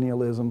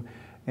amillennialism.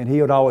 And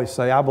he would always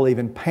say, I believe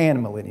in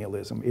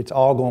panmillennialism. It's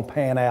all going to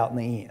pan out in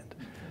the end.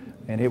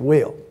 And it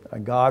will.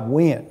 God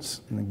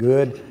wins, and the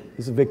good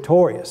is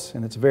victorious.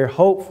 And it's very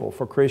hopeful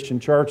for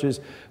Christian churches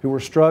who were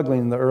struggling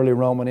in the early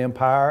Roman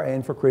Empire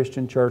and for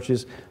Christian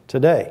churches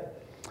today.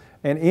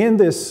 And in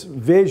this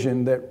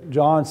vision that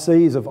John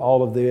sees of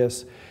all of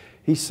this,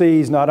 he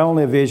sees not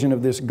only a vision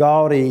of this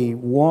gaudy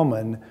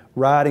woman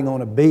riding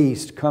on a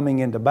beast coming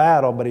into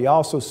battle, but he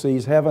also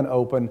sees heaven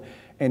open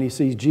and he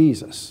sees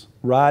Jesus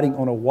riding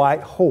on a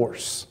white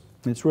horse.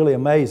 And it's really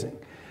amazing.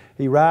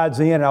 He rides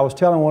in, and I was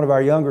telling one of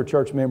our younger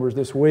church members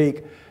this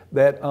week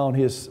that on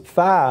his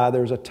thigh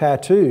there's a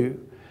tattoo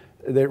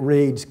that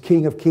reads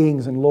King of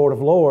Kings and Lord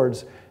of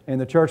Lords.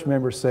 And the church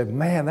members said,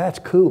 man, that's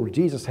cool.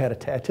 Jesus had a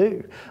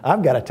tattoo.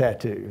 I've got a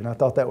tattoo. And I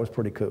thought that was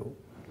pretty cool.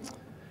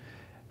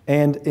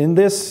 And in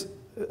this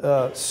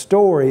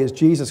story, as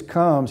Jesus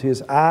comes,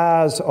 his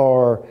eyes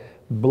are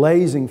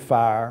blazing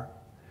fire,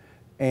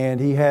 and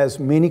he has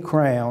many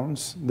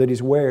crowns that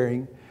he's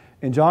wearing.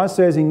 And John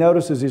says he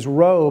notices his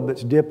robe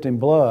that's dipped in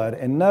blood.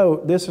 And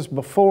note, this is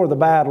before the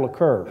battle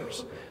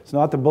occurs. It's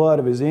not the blood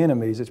of his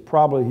enemies, it's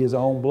probably his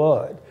own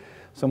blood.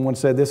 Someone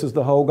said this is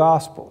the whole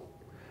gospel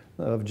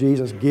of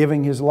Jesus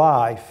giving his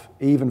life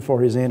even for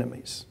his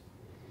enemies.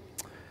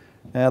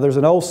 Now, there's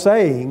an old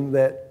saying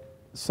that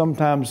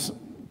sometimes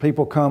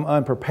people come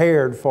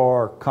unprepared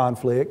for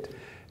conflict,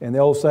 and the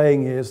old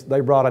saying is, they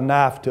brought a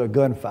knife to a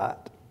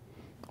gunfight.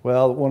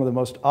 Well, one of the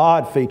most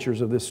odd features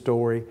of this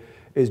story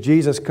is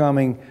Jesus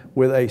coming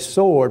with a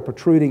sword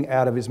protruding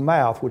out of his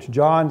mouth, which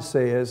John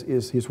says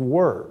is his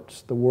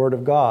words, the Word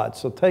of God.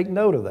 So take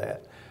note of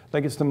that. I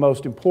think it's the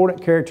most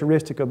important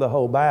characteristic of the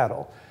whole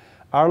battle.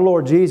 Our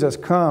Lord Jesus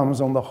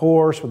comes on the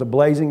horse with the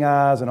blazing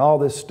eyes and all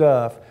this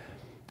stuff,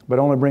 but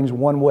only brings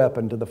one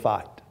weapon to the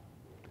fight.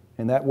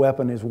 And that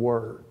weapon is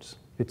words.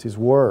 It's his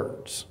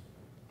words.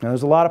 Now,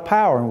 there's a lot of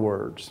power in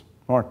words,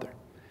 aren't there?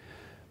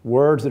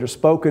 Words that are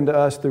spoken to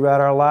us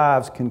throughout our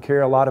lives can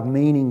carry a lot of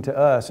meaning to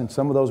us, and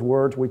some of those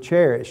words we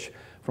cherish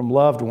from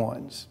loved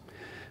ones.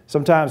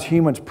 Sometimes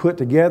humans put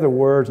together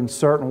words in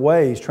certain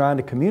ways trying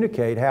to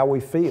communicate how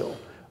we feel.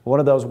 One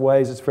of those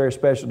ways that's very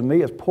special to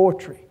me is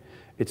poetry.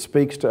 It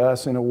speaks to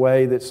us in a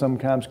way that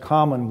sometimes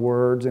common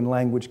words and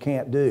language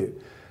can't do.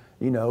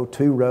 You know,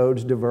 two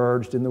roads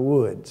diverged in the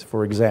woods,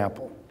 for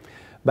example.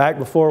 Back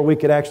before we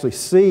could actually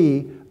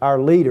see our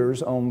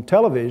leaders on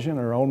television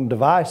or on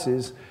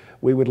devices,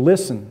 we would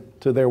listen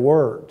to their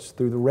words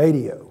through the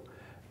radio.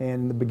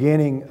 And the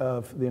beginning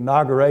of the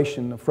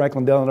inauguration of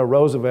Franklin Delano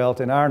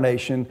Roosevelt in our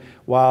nation,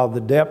 while the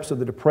depths of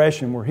the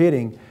Depression were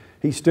hitting,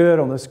 he stood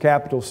on this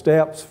Capitol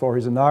steps for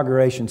his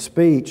inauguration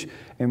speech,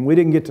 and we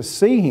didn't get to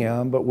see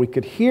him, but we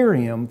could hear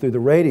him through the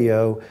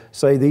radio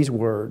say these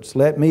words,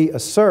 "Let me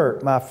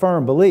assert my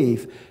firm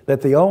belief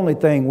that the only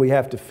thing we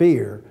have to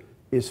fear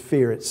is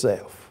fear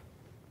itself."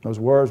 Those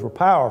words were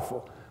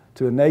powerful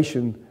to a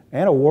nation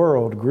and a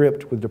world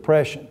gripped with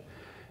depression.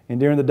 And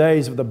during the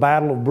days of the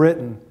Battle of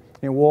Britain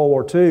in World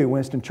War II,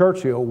 Winston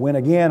Churchill went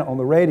again on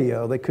the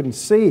radio. They couldn't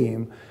see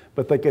him,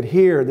 but they could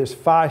hear this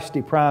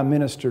feisty prime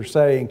minister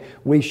saying,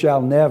 "We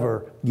shall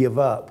never give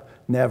up.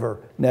 Never,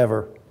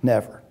 never,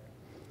 never."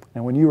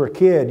 And when you were a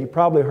kid, you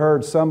probably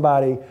heard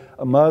somebody,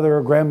 a mother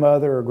or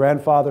grandmother or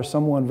grandfather,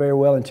 someone very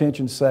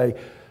well-intentioned say,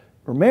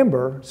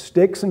 "Remember,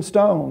 sticks and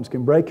stones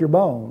can break your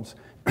bones,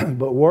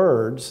 but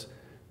words,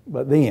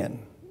 but then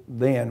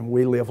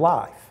we live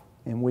life."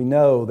 And we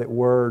know that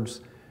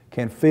words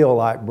can feel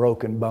like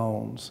broken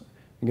bones.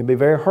 It can be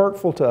very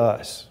hurtful to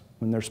us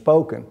when they're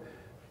spoken.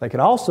 They can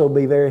also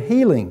be very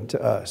healing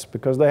to us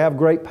because they have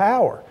great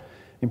power.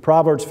 In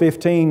Proverbs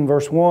 15,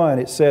 verse 1,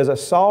 it says, "A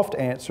soft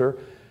answer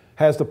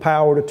has the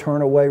power to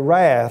turn away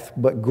wrath,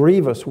 but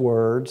grievous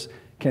words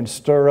can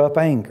stir up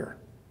anger."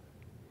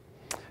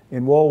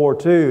 In World War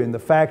II, in the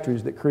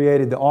factories that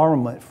created the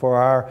armament for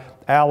our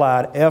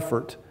Allied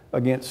effort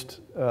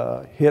against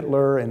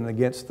Hitler and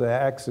against the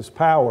Axis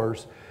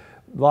powers,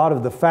 a lot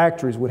of the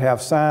factories would have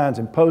signs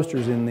and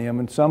posters in them,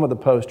 and some of the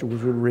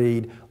posters would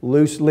read,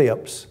 "Loose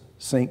lips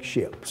sink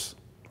ships,"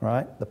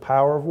 right? The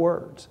power of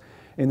words.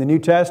 In the New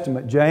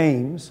Testament,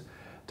 James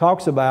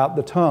talks about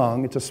the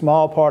tongue. It's a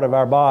small part of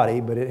our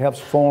body, but it helps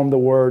form the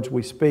words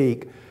we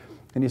speak.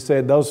 And he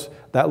said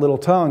that little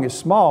tongue is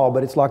small,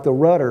 but it's like the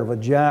rudder of a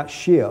giant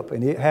ship,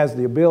 and it has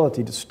the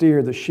ability to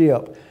steer the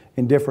ship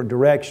in different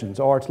directions.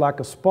 Or it's like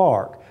a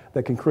spark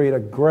that can create a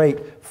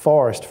great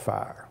forest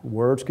fire.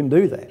 Words can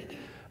do that.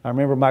 I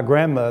remember my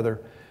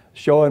grandmother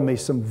showing me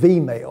some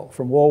V-mail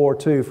from World War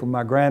II from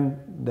my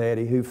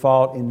granddaddy who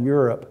fought in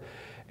Europe,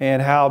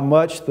 and how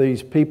much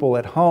these people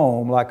at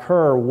home, like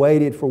her,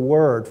 waited for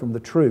word from the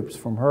troops,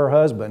 from her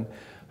husband,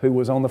 who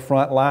was on the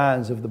front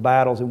lines of the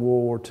battles in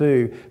World War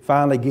II,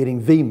 finally getting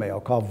V-mail,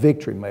 called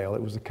victory mail.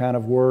 It was the kind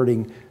of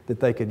wording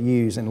that they could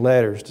use in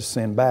letters to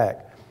send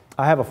back.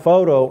 I have a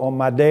photo on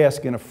my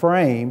desk in a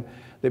frame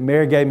that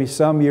Mary gave me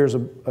some years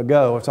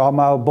ago. It's all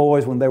my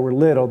boys when they were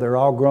little. They're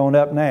all grown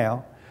up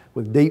now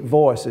with deep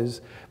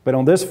voices. But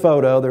on this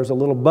photo, there's a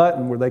little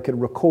button where they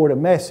could record a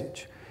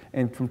message.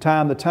 And from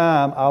time to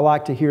time, I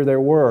like to hear their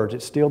words.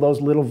 It's still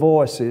those little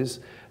voices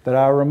that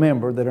I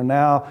remember that are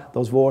now,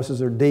 those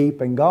voices are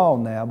deep and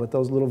gone now, but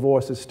those little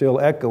voices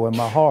still echo in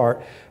my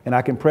heart. And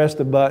I can press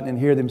the button and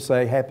hear them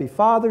say, "Happy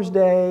Father's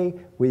Day,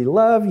 we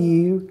love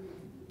you."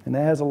 And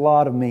that has a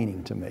lot of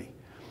meaning to me.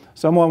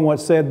 Someone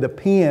once said the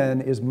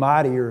pen is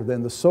mightier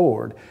than the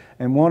sword.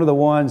 And one of the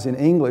ones in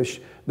English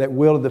that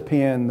wielded the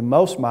pen the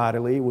most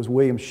mightily was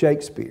William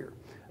Shakespeare.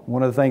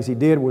 One of the things he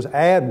did was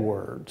add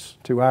words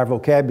to our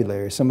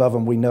vocabulary. Some of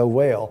them we know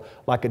well,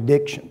 like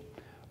addiction,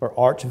 or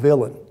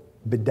arch-villain,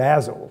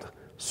 bedazzled,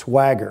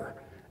 swagger,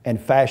 and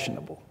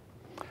fashionable.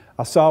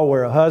 I saw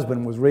where a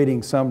husband was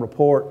reading some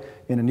report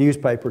in a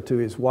newspaper to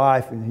his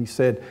wife, and he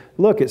said,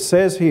 "Look, it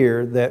says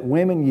here that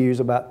women use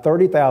about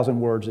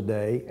 30,000 words a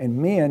day, and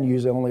men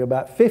use only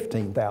about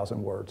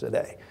 15,000 words a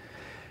day."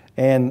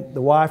 And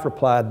the wife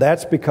replied,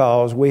 "That's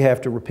because we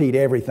have to repeat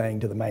everything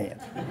to the man."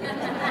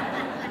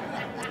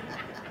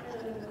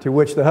 To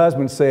which the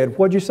husband said,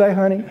 "What'd you say,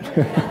 honey?"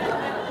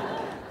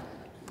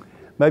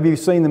 Maybe you've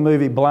seen the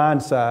movie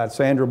Blindside,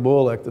 Sandra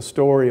Bullock, the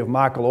story of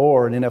Michael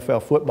Orr, an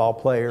NFL football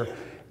player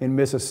in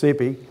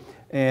Mississippi.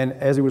 And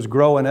as he was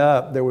growing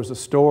up, there was a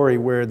story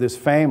where this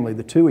family,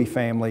 the Toohey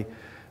family,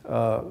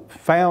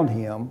 found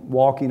him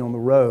walking on the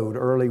road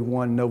early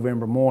one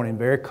November morning,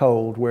 very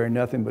cold, wearing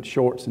nothing but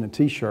shorts and a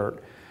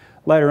t-shirt.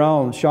 Later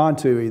on, Sean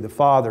Toohey, the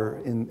father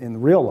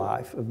in real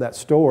life of that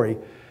story,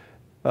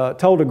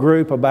 told a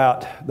group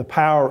about the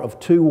power of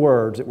two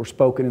words that were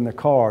spoken in the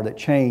car that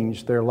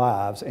changed their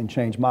lives and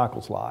changed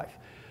Michael's life.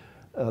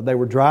 They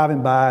were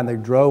driving by, and they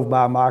drove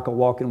by Michael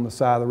walking on the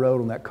side of the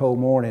road on that cold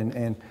morning,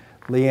 and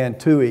Leanne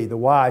Toohey, the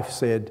wife,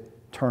 said,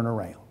 "Turn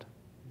around."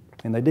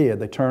 And they did.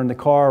 They turned the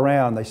car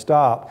around, they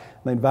stopped,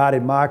 and they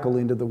invited Michael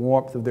into the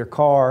warmth of their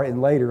car,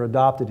 and later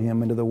adopted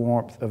him into the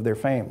warmth of their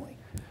family.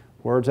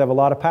 Words have a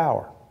lot of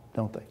power,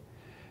 don't they?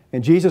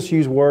 And Jesus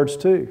used words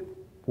too.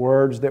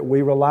 Words that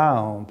we rely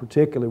on,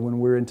 particularly when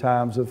we're in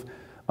times of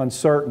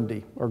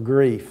uncertainty or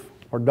grief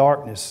or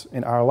darkness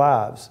in our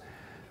lives.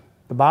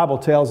 The Bible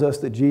tells us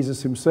that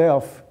Jesus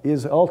Himself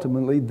is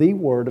ultimately the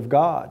Word of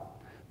God,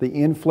 the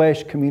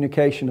in-flesh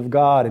communication of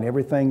God in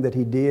everything that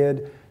He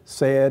did,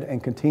 said,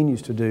 and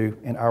continues to do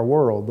in our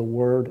world, the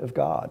Word of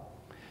God.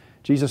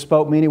 Jesus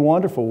spoke many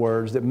wonderful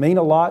words that mean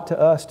a lot to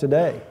us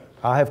today.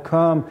 "I have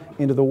come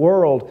into the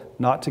world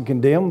not to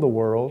condemn the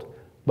world,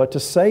 but to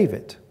save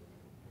it.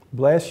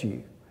 Bless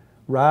you.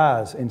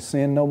 Rise and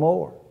sin no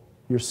more.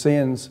 Your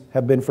sins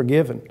have been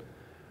forgiven.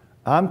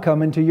 I'm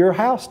coming to your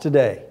house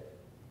today."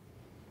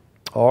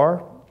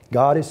 Or,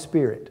 "God is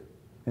spirit,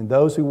 and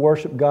those who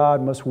worship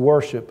God must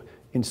worship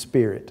in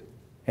spirit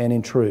and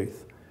in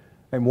truth."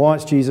 And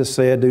once Jesus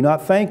said, "Do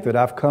not think that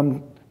I've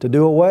come to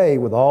do away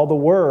with all the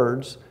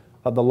words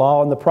of the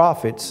law and the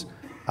prophets.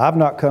 I've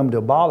not come to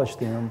abolish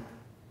them,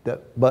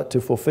 but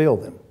to fulfill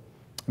them."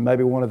 And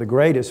maybe one of the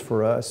greatest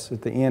for us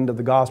at the end of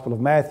the Gospel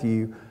of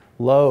Matthew,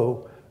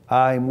 "Lo,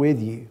 I am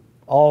with you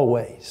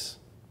always,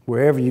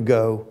 wherever you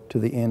go, to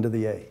the end of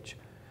the age."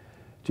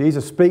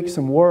 Jesus speaks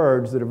some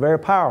words that are very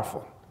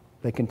powerful.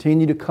 They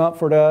continue to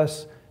comfort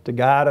us, to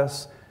guide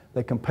us.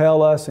 They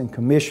compel us and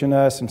commission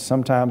us, and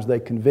sometimes they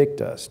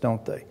convict us,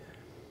 don't they?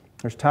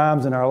 There's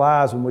times in our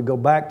lives when we go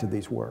back to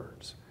these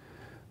words.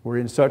 We're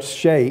in such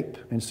shape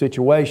and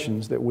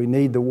situations that we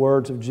need the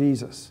words of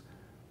Jesus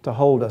to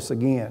hold us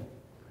again,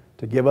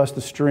 to give us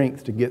the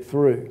strength to get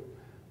through.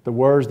 The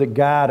words that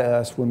guide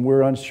us when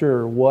we're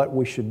unsure what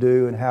we should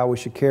do and how we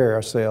should carry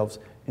ourselves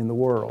in the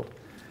world.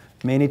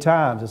 Many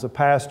times as a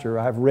pastor,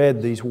 I've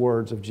read these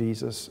words of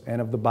Jesus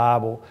and of the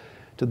Bible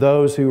to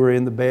those who are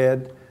in the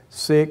bed,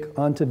 sick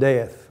unto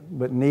death,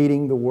 but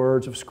needing the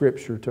words of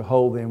Scripture to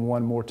hold them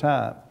one more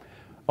time.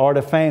 Or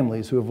to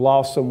families who have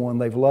lost someone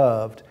they've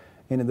loved,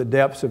 and in the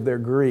depths of their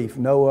grief,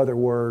 no other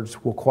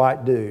words will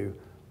quite do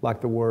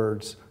like the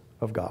words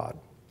of God.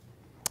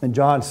 In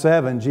John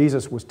 7,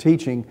 Jesus was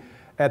teaching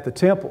at the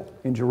temple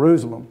in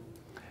Jerusalem,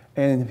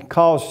 and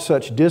caused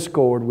such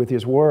discord with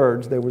His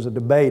words. There was a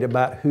debate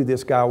about who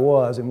this guy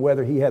was and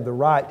whether he had the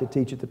right to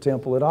teach at the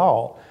temple at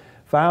all.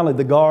 Finally,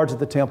 the guards at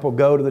the temple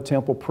go to the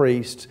temple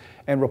priests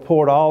and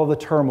report all of the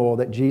turmoil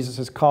that Jesus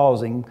is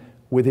causing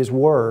with His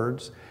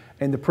words.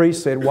 And the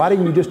priest said, "Why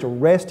didn't you just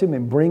arrest him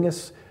and bring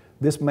us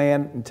this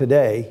man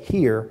today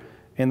here?"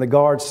 And the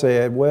guard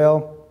said,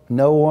 "Well,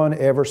 no one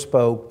ever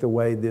spoke the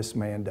way this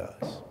man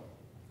does."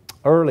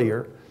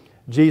 Earlier,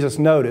 Jesus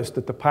noticed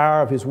that the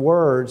power of His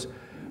words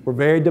were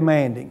very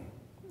demanding.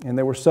 And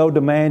they were so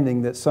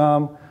demanding that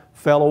some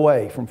fell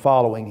away from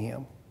following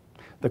him.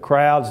 The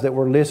crowds that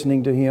were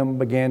listening to him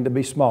began to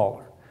be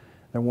smaller.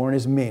 There weren't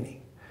as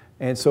many.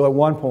 And so at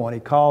one point, he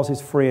calls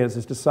his friends,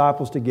 his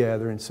disciples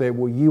together and said,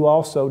 will you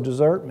also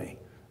desert me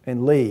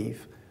and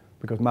leave?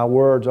 Because my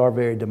words are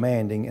very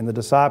demanding. And the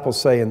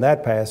disciples say in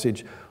that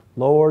passage,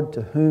 Lord,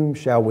 to whom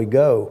shall we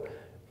go?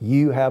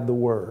 You have the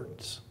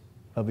words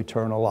of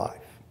eternal life.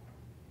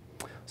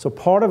 So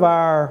part of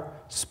our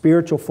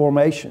spiritual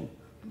formation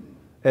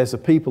as a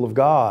people of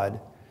God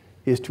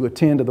is to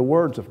attend to the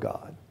words of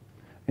God.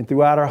 And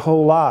throughout our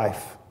whole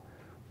life,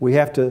 we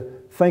have to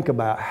think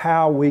about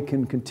how we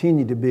can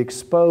continue to be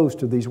exposed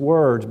to these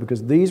words,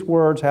 because these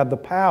words have the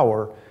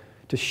power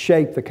to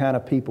shape the kind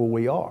of people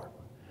we are,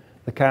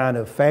 the kind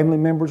of family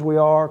members we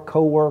are,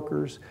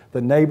 co-workers,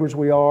 the neighbors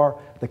we are,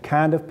 the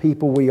kind of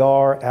people we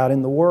are out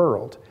in the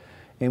world.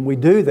 And we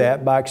do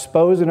that by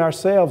exposing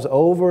ourselves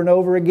over and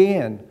over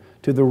again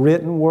to the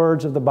written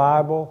words of the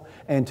Bible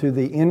and to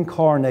the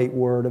incarnate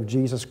word of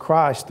Jesus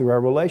Christ through our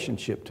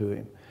relationship to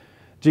Him.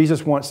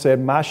 Jesus once said,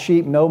 my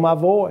sheep know my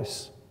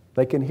voice.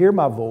 They can hear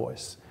my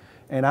voice,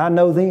 and I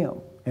know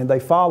them, and they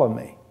follow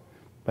me.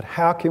 But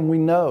how can we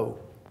know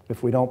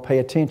if we don't pay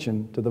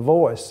attention to the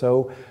voice?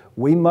 So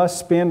we must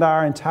spend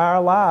our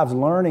entire lives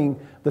learning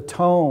the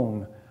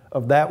tone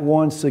of that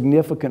one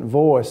significant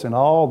voice in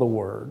all the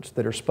words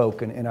that are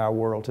spoken in our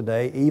world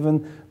today,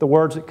 even the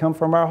words that come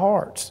from our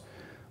hearts.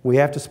 We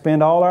have to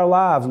spend all our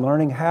lives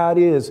learning how it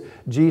is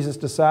Jesus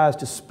decides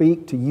to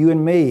speak to you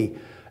and me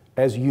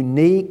as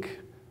unique,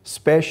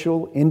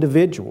 special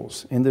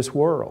individuals in this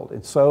world.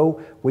 And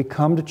so we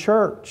come to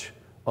church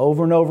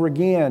over and over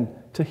again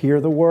to hear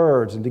the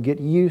words and to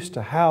get used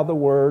to how the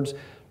words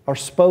are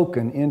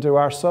spoken into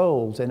our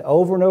souls. And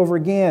over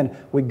again,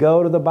 we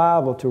go to the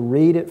Bible to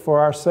read it for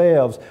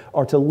ourselves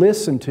or to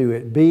listen to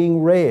it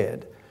being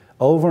read.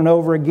 Over and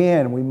over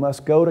again, we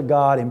must go to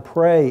God and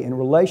pray in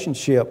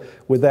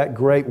relationship with that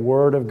great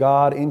Word of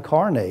God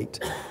incarnate.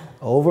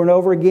 Over and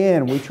over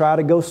again, we try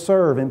to go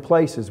serve in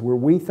places where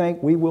we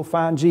think we will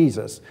find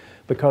Jesus,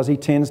 because He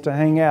tends to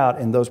hang out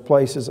in those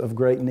places of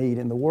great need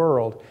in the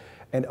world.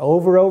 And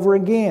over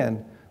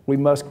again, we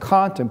must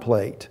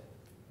contemplate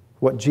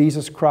what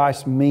Jesus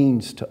Christ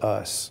means to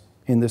us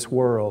in this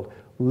world,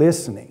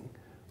 listening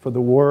for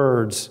the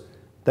words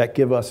that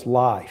give us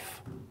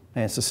life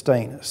and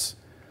sustain us.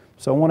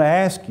 So I want to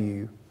ask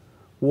you,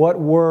 what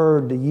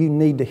word do you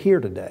need to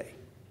hear today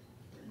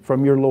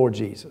from your Lord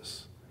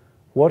Jesus?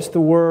 What's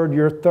the word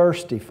you're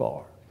thirsty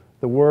for?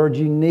 The word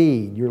you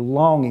need, you're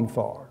longing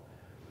for?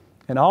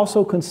 And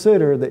also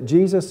consider that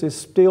Jesus is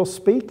still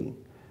speaking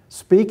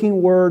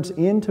words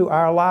into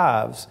our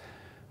lives,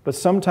 but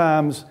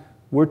sometimes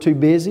we're too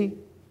busy,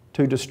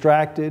 too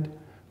distracted,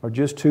 or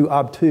just too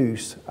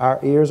obtuse. Our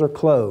ears are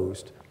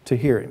closed to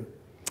hear Him.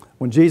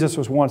 When Jesus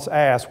was once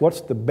asked,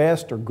 what's the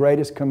best or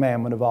greatest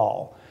commandment of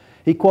all?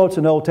 He quotes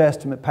an Old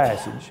Testament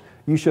passage.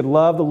 You should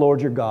love the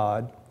Lord your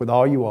God with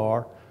all you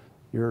are,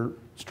 your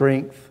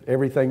strength,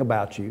 everything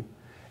about you.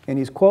 And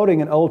he's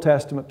quoting an Old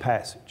Testament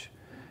passage.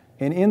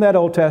 And in that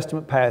Old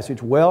Testament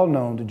passage, well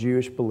known to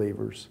Jewish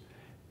believers,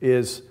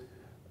 is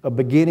a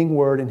beginning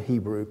word in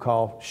Hebrew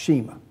called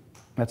Shema.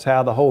 That's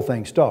how the whole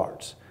thing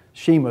starts.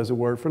 Shema is a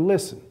word for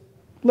listen.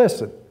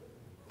 Listen.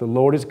 The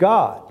Lord is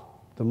God.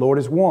 The Lord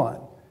is one.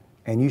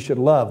 And you should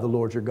love the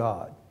Lord your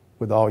God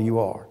with all you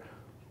are.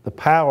 The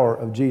power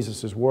of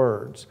Jesus'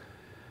 words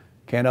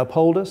can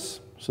uphold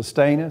us,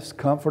 sustain us,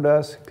 comfort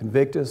us,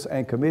 convict us,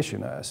 and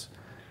commission us.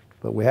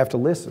 But we have to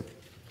listen,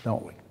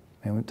 don't we?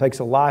 And it takes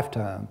a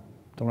lifetime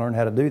to learn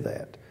how to do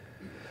that.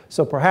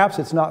 So perhaps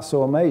it's not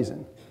so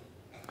amazing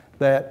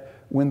that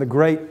when the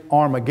great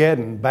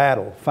Armageddon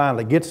battle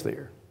finally gets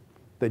there,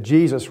 that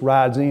Jesus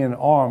rides in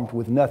armed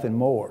with nothing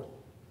more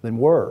than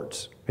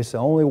words. It's the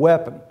only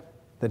weapon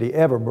that He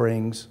ever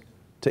brings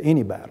to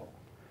any battle.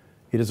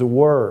 It is a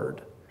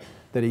word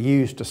that He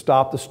used to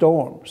stop the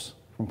storms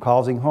from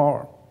causing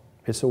harm.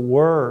 It's a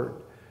word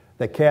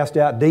that cast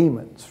out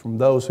demons from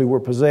those who were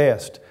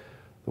possessed.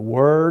 The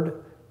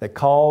word that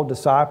called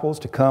disciples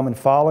to come and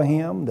follow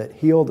Him, that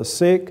healed the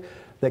sick,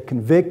 that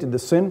convicted the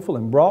sinful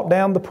and brought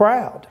down the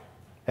proud.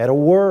 At a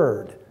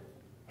word,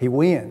 He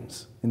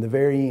wins in the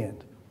very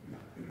end.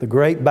 The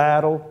great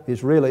battle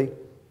is really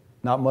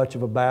not much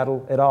of a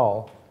battle at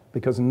all,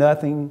 because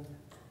nothing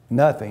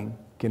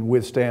can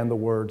withstand the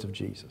words of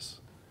Jesus.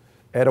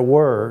 At a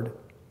word,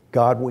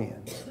 God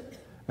wins.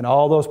 And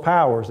all those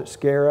powers that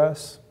scare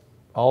us,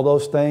 all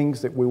those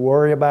things that we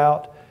worry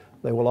about,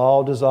 they will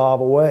all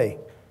dissolve away.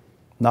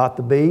 Not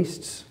the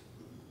beasts,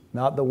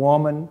 not the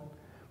woman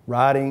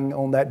riding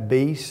on that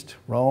beast,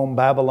 Rome,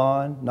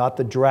 Babylon, not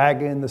the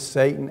dragon, the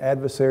Satan,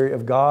 adversary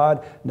of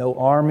God. No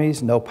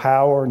armies, no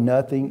power,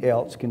 nothing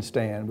else can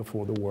stand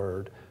before the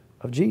word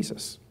of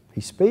Jesus.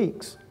 He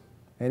speaks,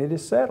 and it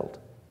is settled.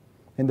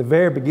 In the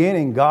very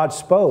beginning, God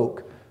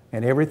spoke,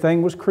 and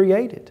everything was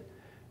created.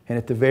 And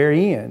at the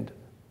very end,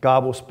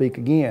 God will speak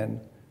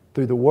again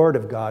through the Word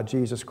of God,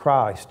 Jesus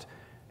Christ,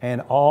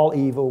 and all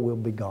evil will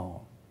be gone.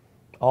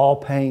 All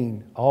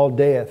pain, all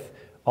death,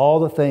 all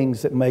the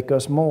things that make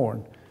us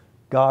mourn.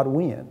 God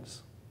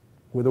wins.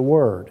 with a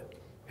word.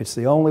 It's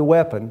the only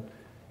weapon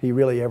he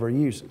really ever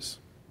uses.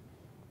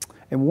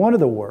 And one of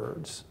the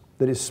words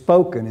that is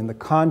spoken in the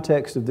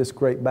context of this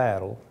great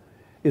battle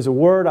is a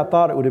word I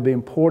thought it would be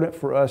important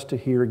for us to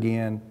hear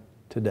again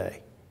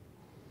today.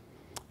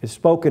 It's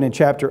spoken in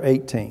chapter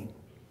 18,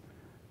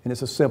 and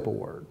it's a simple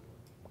word: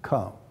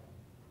 come.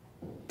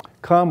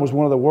 Come was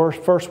one of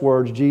the first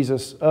words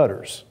Jesus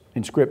utters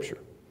in Scripture.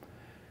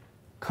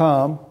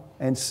 Come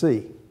and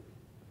see.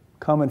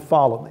 Come and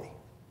follow me.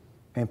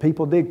 And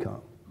people did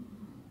come.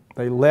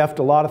 They left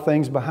a lot of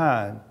things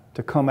behind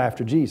to come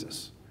after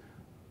Jesus.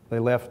 They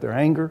left their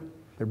anger,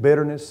 their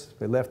bitterness,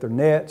 they left their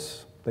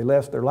nets, they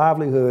left their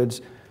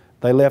livelihoods,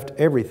 they left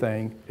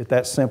everything at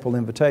that simple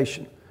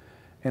invitation.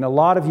 And a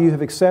lot of you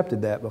have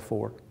accepted that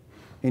before.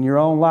 In your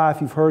own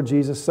life, you've heard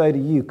Jesus say to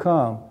you,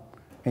 come,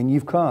 and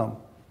you've come.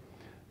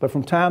 But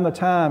from time to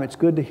time, it's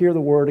good to hear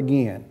the word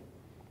again.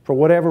 For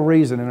whatever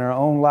reason in our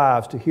own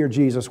lives, to hear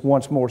Jesus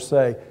once more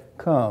say,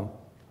 come,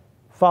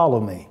 follow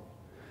me.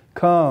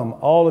 Come,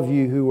 all of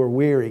you who are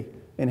weary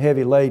and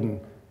heavy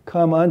laden,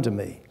 come unto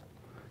me.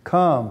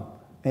 Come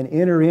and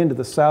enter into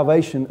the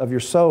salvation of your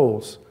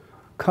souls.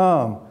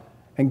 Come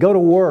and go to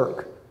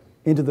work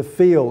into the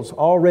fields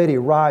already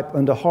ripe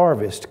unto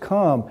harvest.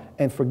 Come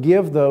and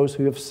forgive those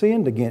who have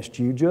sinned against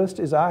you, just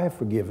as I have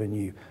forgiven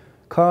you.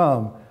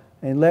 Come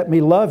and let me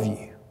love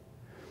you.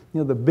 You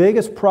know, the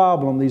biggest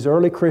problem these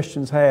early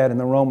Christians had in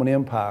the Roman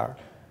Empire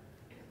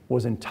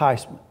was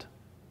enticement.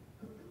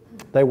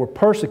 They were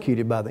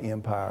persecuted by the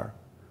empire,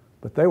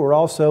 but they were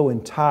also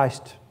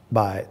enticed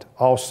by it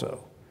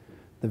also.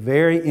 The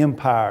very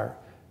empire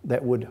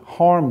that would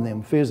harm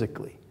them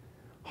physically,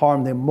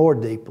 harm them more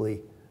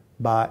deeply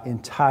by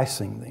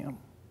enticing them.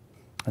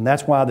 And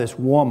that's why this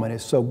woman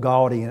is so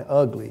gaudy and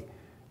ugly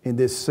in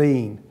this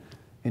scene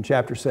in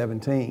chapter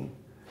 17.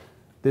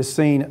 This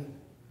scene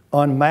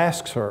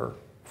unmasks her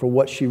for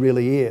what she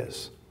really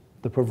is.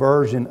 The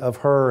perversion of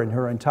her and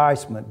her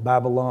enticement,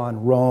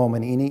 Babylon, Rome,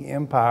 and any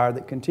empire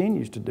that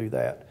continues to do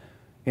that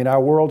in our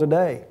world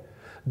today.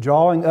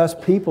 Drawing us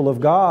people of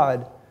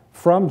God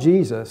from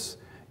Jesus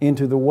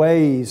into the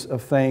ways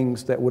of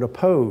things that would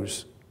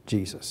oppose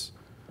Jesus.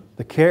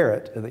 The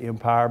carrot of the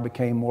empire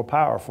became more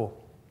powerful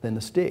than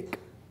the stick,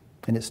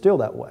 and it's still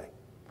that way.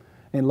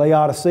 In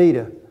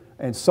Laodicea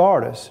and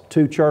Sardis,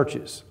 two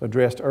churches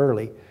addressed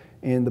early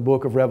in the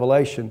book of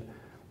Revelation,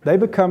 they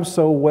become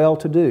so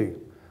well-to-do,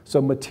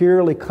 so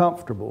materially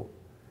comfortable,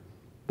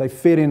 they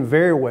fit in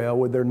very well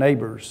with their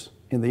neighbors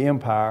in the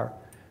empire,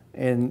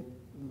 and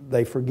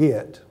they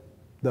forget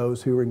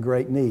those who are in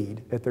great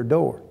need at their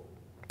door.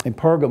 In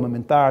Pergamum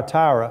and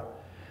Thyatira,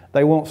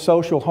 they want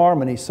social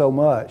harmony so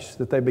much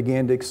that they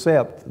begin to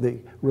accept the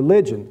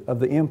religion of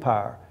the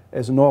empire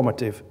as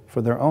normative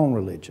for their own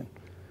religion.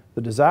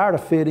 The desire to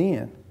fit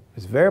in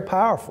is very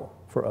powerful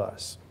for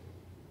us.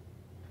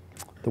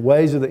 The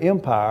ways of the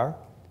empire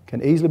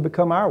can easily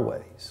become our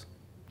ways.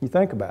 You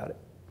think about it.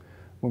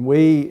 When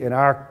we, in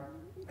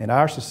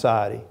our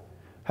society,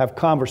 have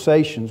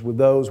conversations with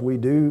those we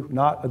do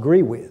not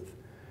agree with,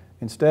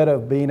 instead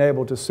of being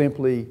able to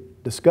simply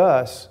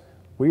discuss,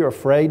 we are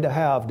afraid to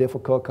have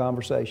difficult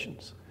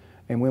conversations.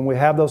 And when we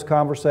have those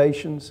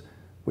conversations,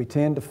 we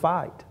tend to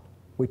fight.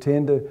 We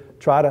tend to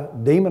try to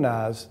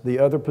demonize the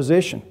other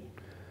position.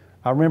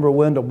 I remember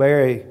Wendell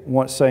Berry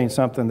once saying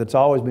something that's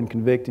always been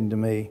convicting to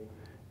me.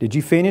 Did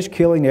you finish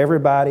killing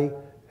everybody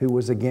who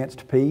was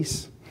against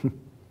peace?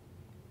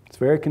 It's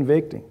very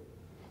convicting,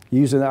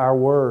 using our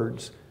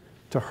words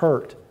to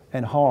hurt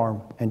and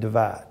harm and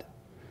divide.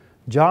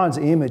 John's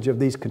image of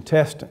these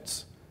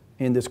contestants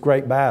in this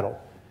great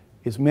battle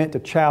is meant to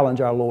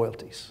challenge our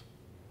loyalties,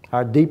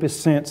 our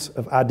deepest sense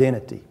of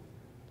identity.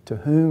 To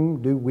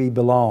whom do we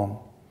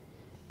belong?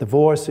 The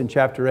voice in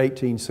chapter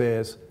 18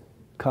 says,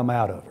 come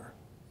out of her.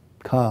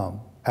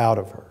 Come out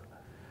of her.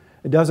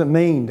 It doesn't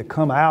mean to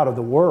come out of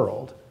the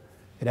world.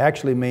 It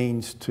actually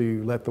means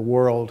to let the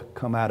world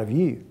come out of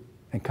you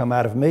and come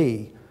out of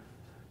me,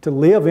 to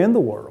live in the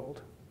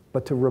world,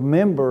 but to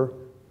remember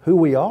who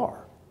we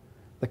are,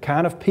 the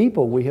kind of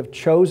people we have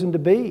chosen to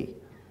be,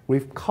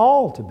 we've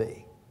called to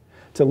be,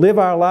 to live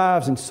our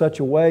lives in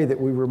such a way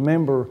that we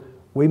remember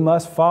we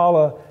must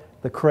follow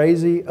the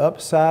crazy,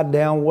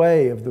 upside-down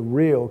way of the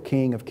real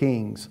King of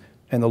Kings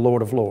and the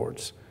Lord of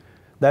Lords.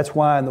 That's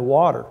why in the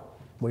water,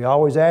 we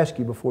always ask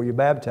you before you're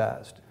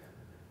baptized,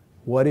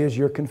 what is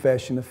your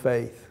confession of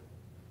faith?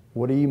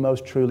 What do you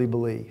most truly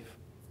believe?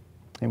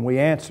 And we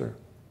answer,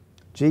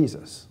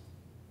 Jesus.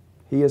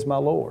 He is my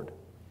Lord,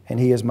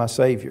 and He is my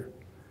Savior.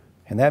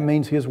 And that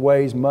means His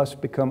ways must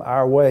become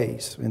our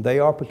ways. And they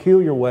are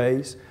peculiar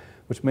ways,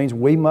 which means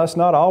we must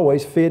not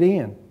always fit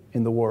in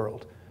the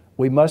world.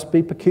 We must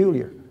be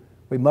peculiar.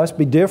 We must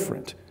be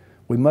different.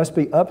 We must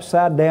be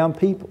upside-down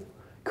people,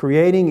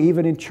 creating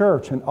even in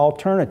church an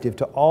alternative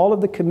to all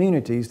of the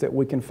communities that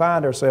we can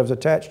find ourselves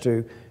attached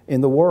to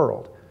in the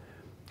world.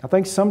 I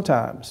think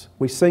sometimes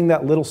we sing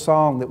that little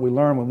song that we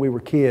learned when we were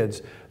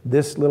kids,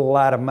 "This Little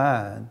Light of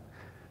Mine,"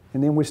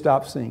 and then we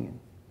stop singing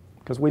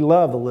because we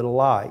love the little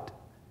light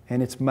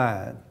and it's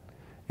mine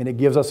and it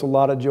gives us a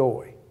lot of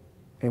joy.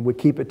 and we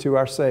keep it to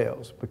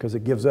ourselves because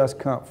it gives us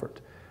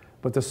comfort.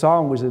 But the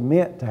song was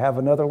meant to have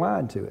another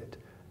line to it.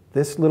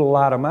 This little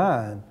light of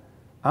mine,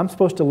 I'm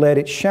supposed to let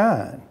it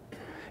shine.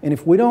 And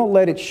if we don't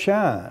let it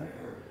shine,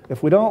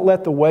 if we don't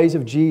let the ways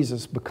of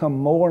Jesus become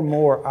more and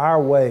more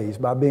our ways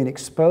by being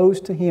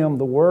exposed to Him,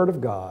 the Word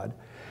of God,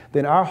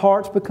 then our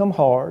hearts become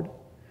hard,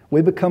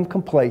 we become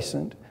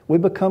complacent, we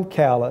become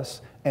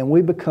callous, and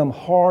we become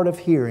hard of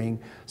hearing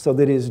so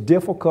that it is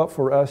difficult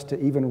for us to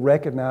even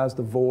recognize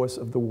the voice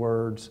of the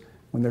words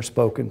when they're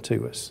spoken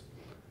to us.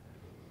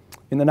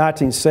 In the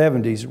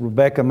 1970s,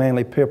 Rebecca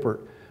Manley Pippert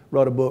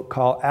wrote a book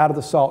called Out of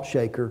the Salt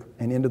Shaker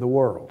and Into the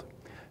World.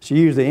 She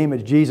used the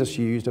image Jesus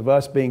used of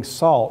us being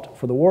salt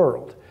for the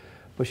world.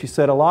 But she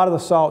said a lot of the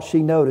salt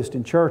she noticed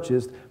in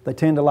churches, they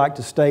tend to like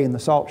to stay in the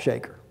salt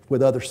shaker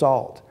with other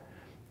salt.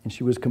 And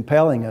she was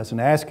compelling us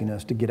and asking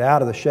us to get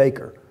out of the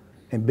shaker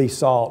and be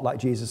salt like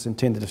Jesus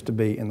intended us to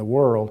be in the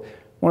world.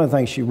 One of the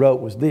things she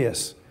wrote was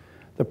this: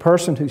 the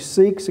person who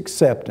seeks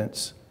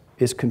acceptance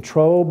is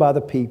controlled by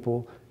the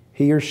people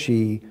he or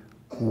she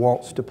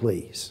wants to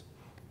please.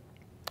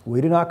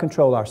 We do not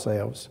control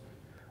ourselves.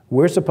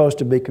 We're supposed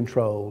to be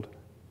controlled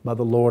by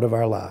the Lord of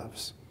our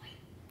lives.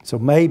 So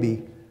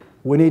maybe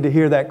we need to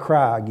hear that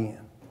cry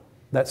again,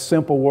 that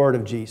simple word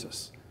of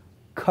Jesus.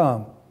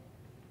 Come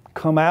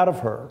out of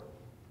her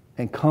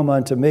and come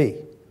unto me.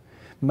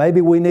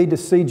 Maybe we need to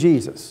see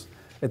Jesus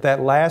at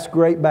that last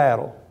great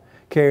battle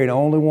carrying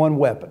only one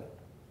weapon,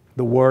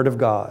 the Word of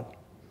God.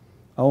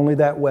 Only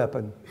that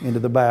weapon into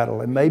the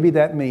battle. And maybe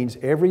that means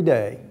every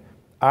day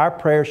our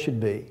prayer should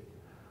be,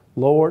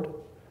 Lord,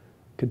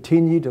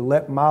 continue to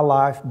let my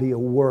life be a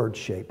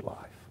Word-shaped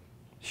life,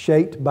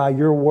 shaped by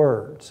your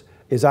words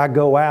as I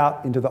go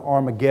out into the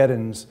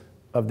Armageddons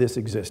of this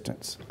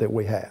existence that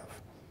we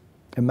have.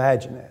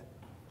 Imagine that.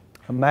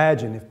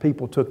 Imagine if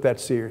people took that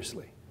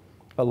seriously,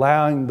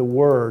 allowing the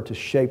Word to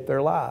shape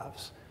their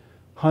lives.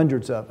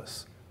 Hundreds of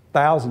us,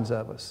 thousands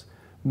of us,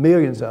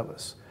 millions of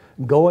us,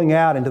 going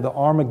out into the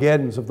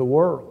Armageddons of the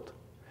world,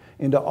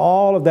 into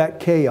all of that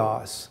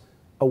chaos,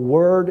 a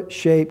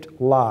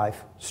Word-shaped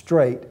life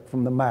straight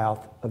from the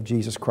mouth of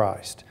Jesus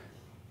Christ.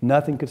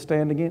 Nothing could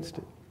stand against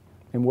it.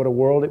 And what a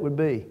world it would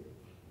be.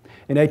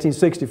 In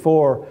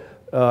 1864,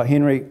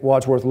 Henry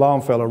Wadsworth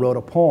Longfellow wrote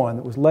a poem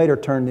that was later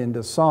turned into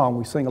a song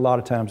we sing a lot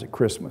of times at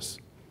Christmas.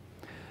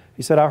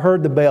 He said, I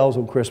heard the bells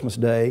on Christmas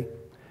Day,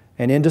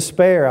 and in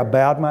despair I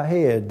bowed my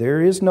head.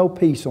 There is no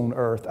peace on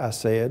earth, I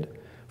said,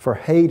 for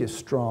hate is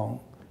strong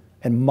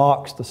and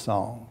mocks the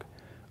song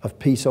of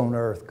peace on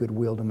earth,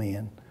 goodwill to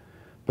men.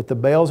 But the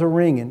bells are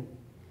ringing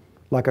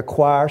like a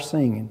choir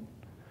singing.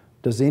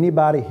 Does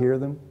anybody hear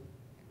them?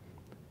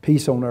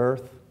 Peace on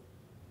earth,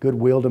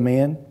 goodwill to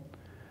men.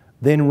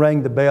 Then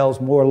rang the bells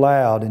more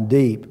loud and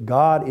deep.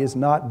 God is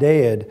not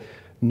dead,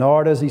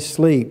 nor does He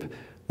sleep.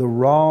 The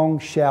wrong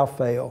shall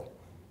fail.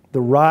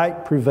 The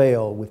right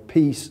prevail with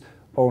peace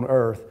on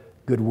earth,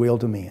 goodwill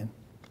to men.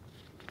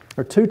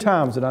 There are two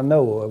times that I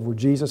know of where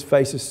Jesus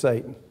faces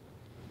Satan.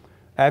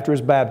 After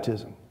His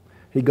baptism,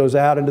 He goes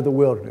out into the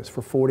wilderness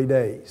for 40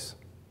 days.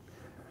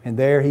 And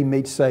there He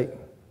meets Satan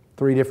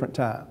 3 different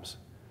times.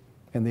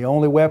 And the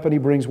only weapon He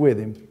brings with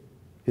Him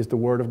is the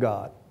Word of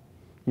God.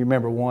 You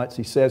remember once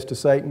He says to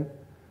Satan,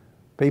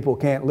 people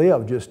can't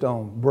live just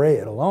on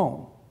bread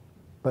alone,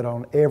 but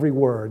on every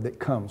word that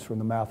comes from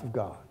the mouth of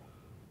God.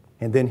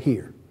 And then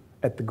here,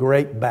 at the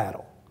great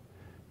battle,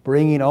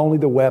 bringing only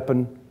the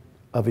weapon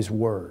of His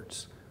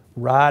words,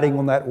 riding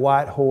on that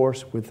white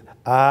horse with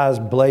eyes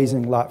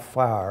blazing like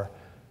fire,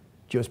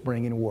 just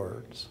bringing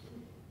words.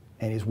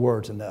 And His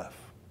word's enough.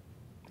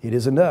 It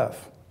is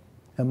enough.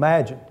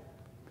 Imagine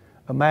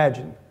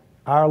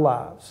our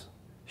lives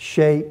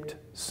shaped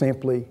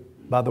simply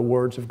by the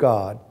words of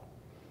God,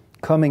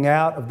 coming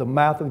out of the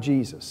mouth of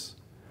Jesus,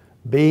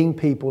 being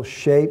people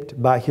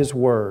shaped by His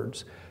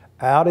words,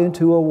 out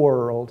into a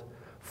world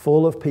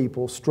full of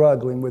people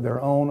struggling with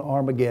their own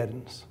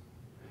Armageddons,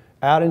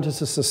 out into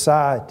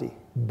society,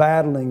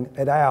 battling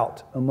it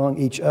out among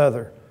each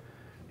other,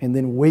 and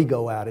then we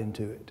go out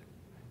into it,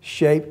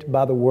 shaped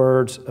by the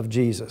words of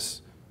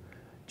Jesus,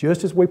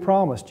 just as we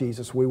promised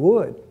Jesus we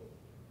would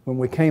when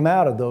we came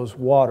out of those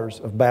waters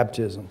of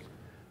baptism.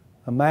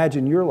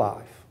 Imagine your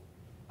life,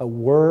 a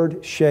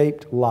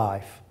Word-shaped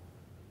life,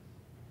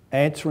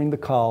 answering the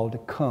call to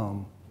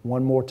come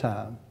one more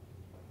time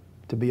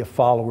to be a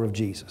follower of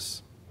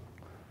Jesus.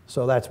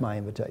 So that's my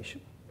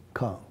invitation.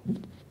 Come.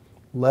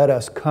 Let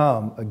us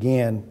come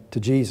again to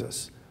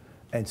Jesus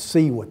and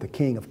see what the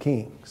King of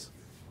Kings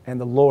and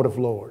the Lord of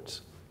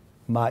Lords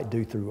might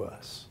do through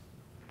us.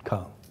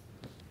 Come.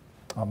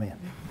 Amen.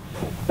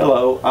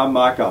 Hello, I'm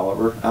Mike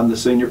Oliver. I'm the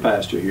senior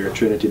pastor here at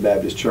Trinity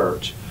Baptist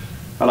Church.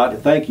 I'd like to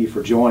thank you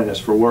for joining us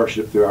for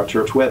worship through our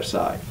church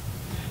website.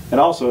 And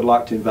also I'd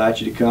like to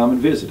invite you to come and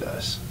visit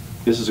us.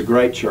 This is a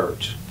great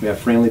church. We have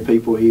friendly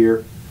people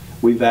here.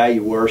 We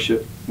value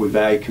worship. We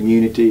value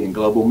community and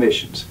global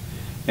missions.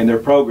 And there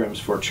are programs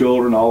for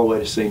children all the way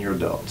to senior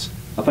adults.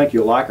 I think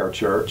you'll like our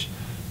church,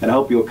 and I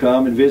hope you'll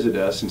come and visit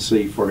us and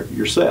see for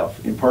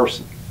yourself in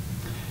person.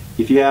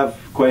 If you have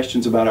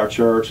questions about our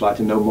church, like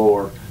to know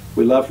more,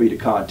 we'd love for you to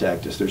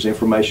contact us. There's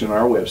information on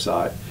our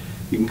website.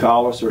 You can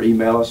call us or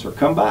email us or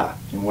come by,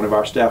 and one of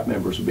our staff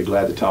members will be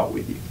glad to talk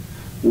with you.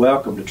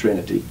 Welcome to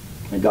Trinity,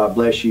 and God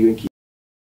bless you and keep you.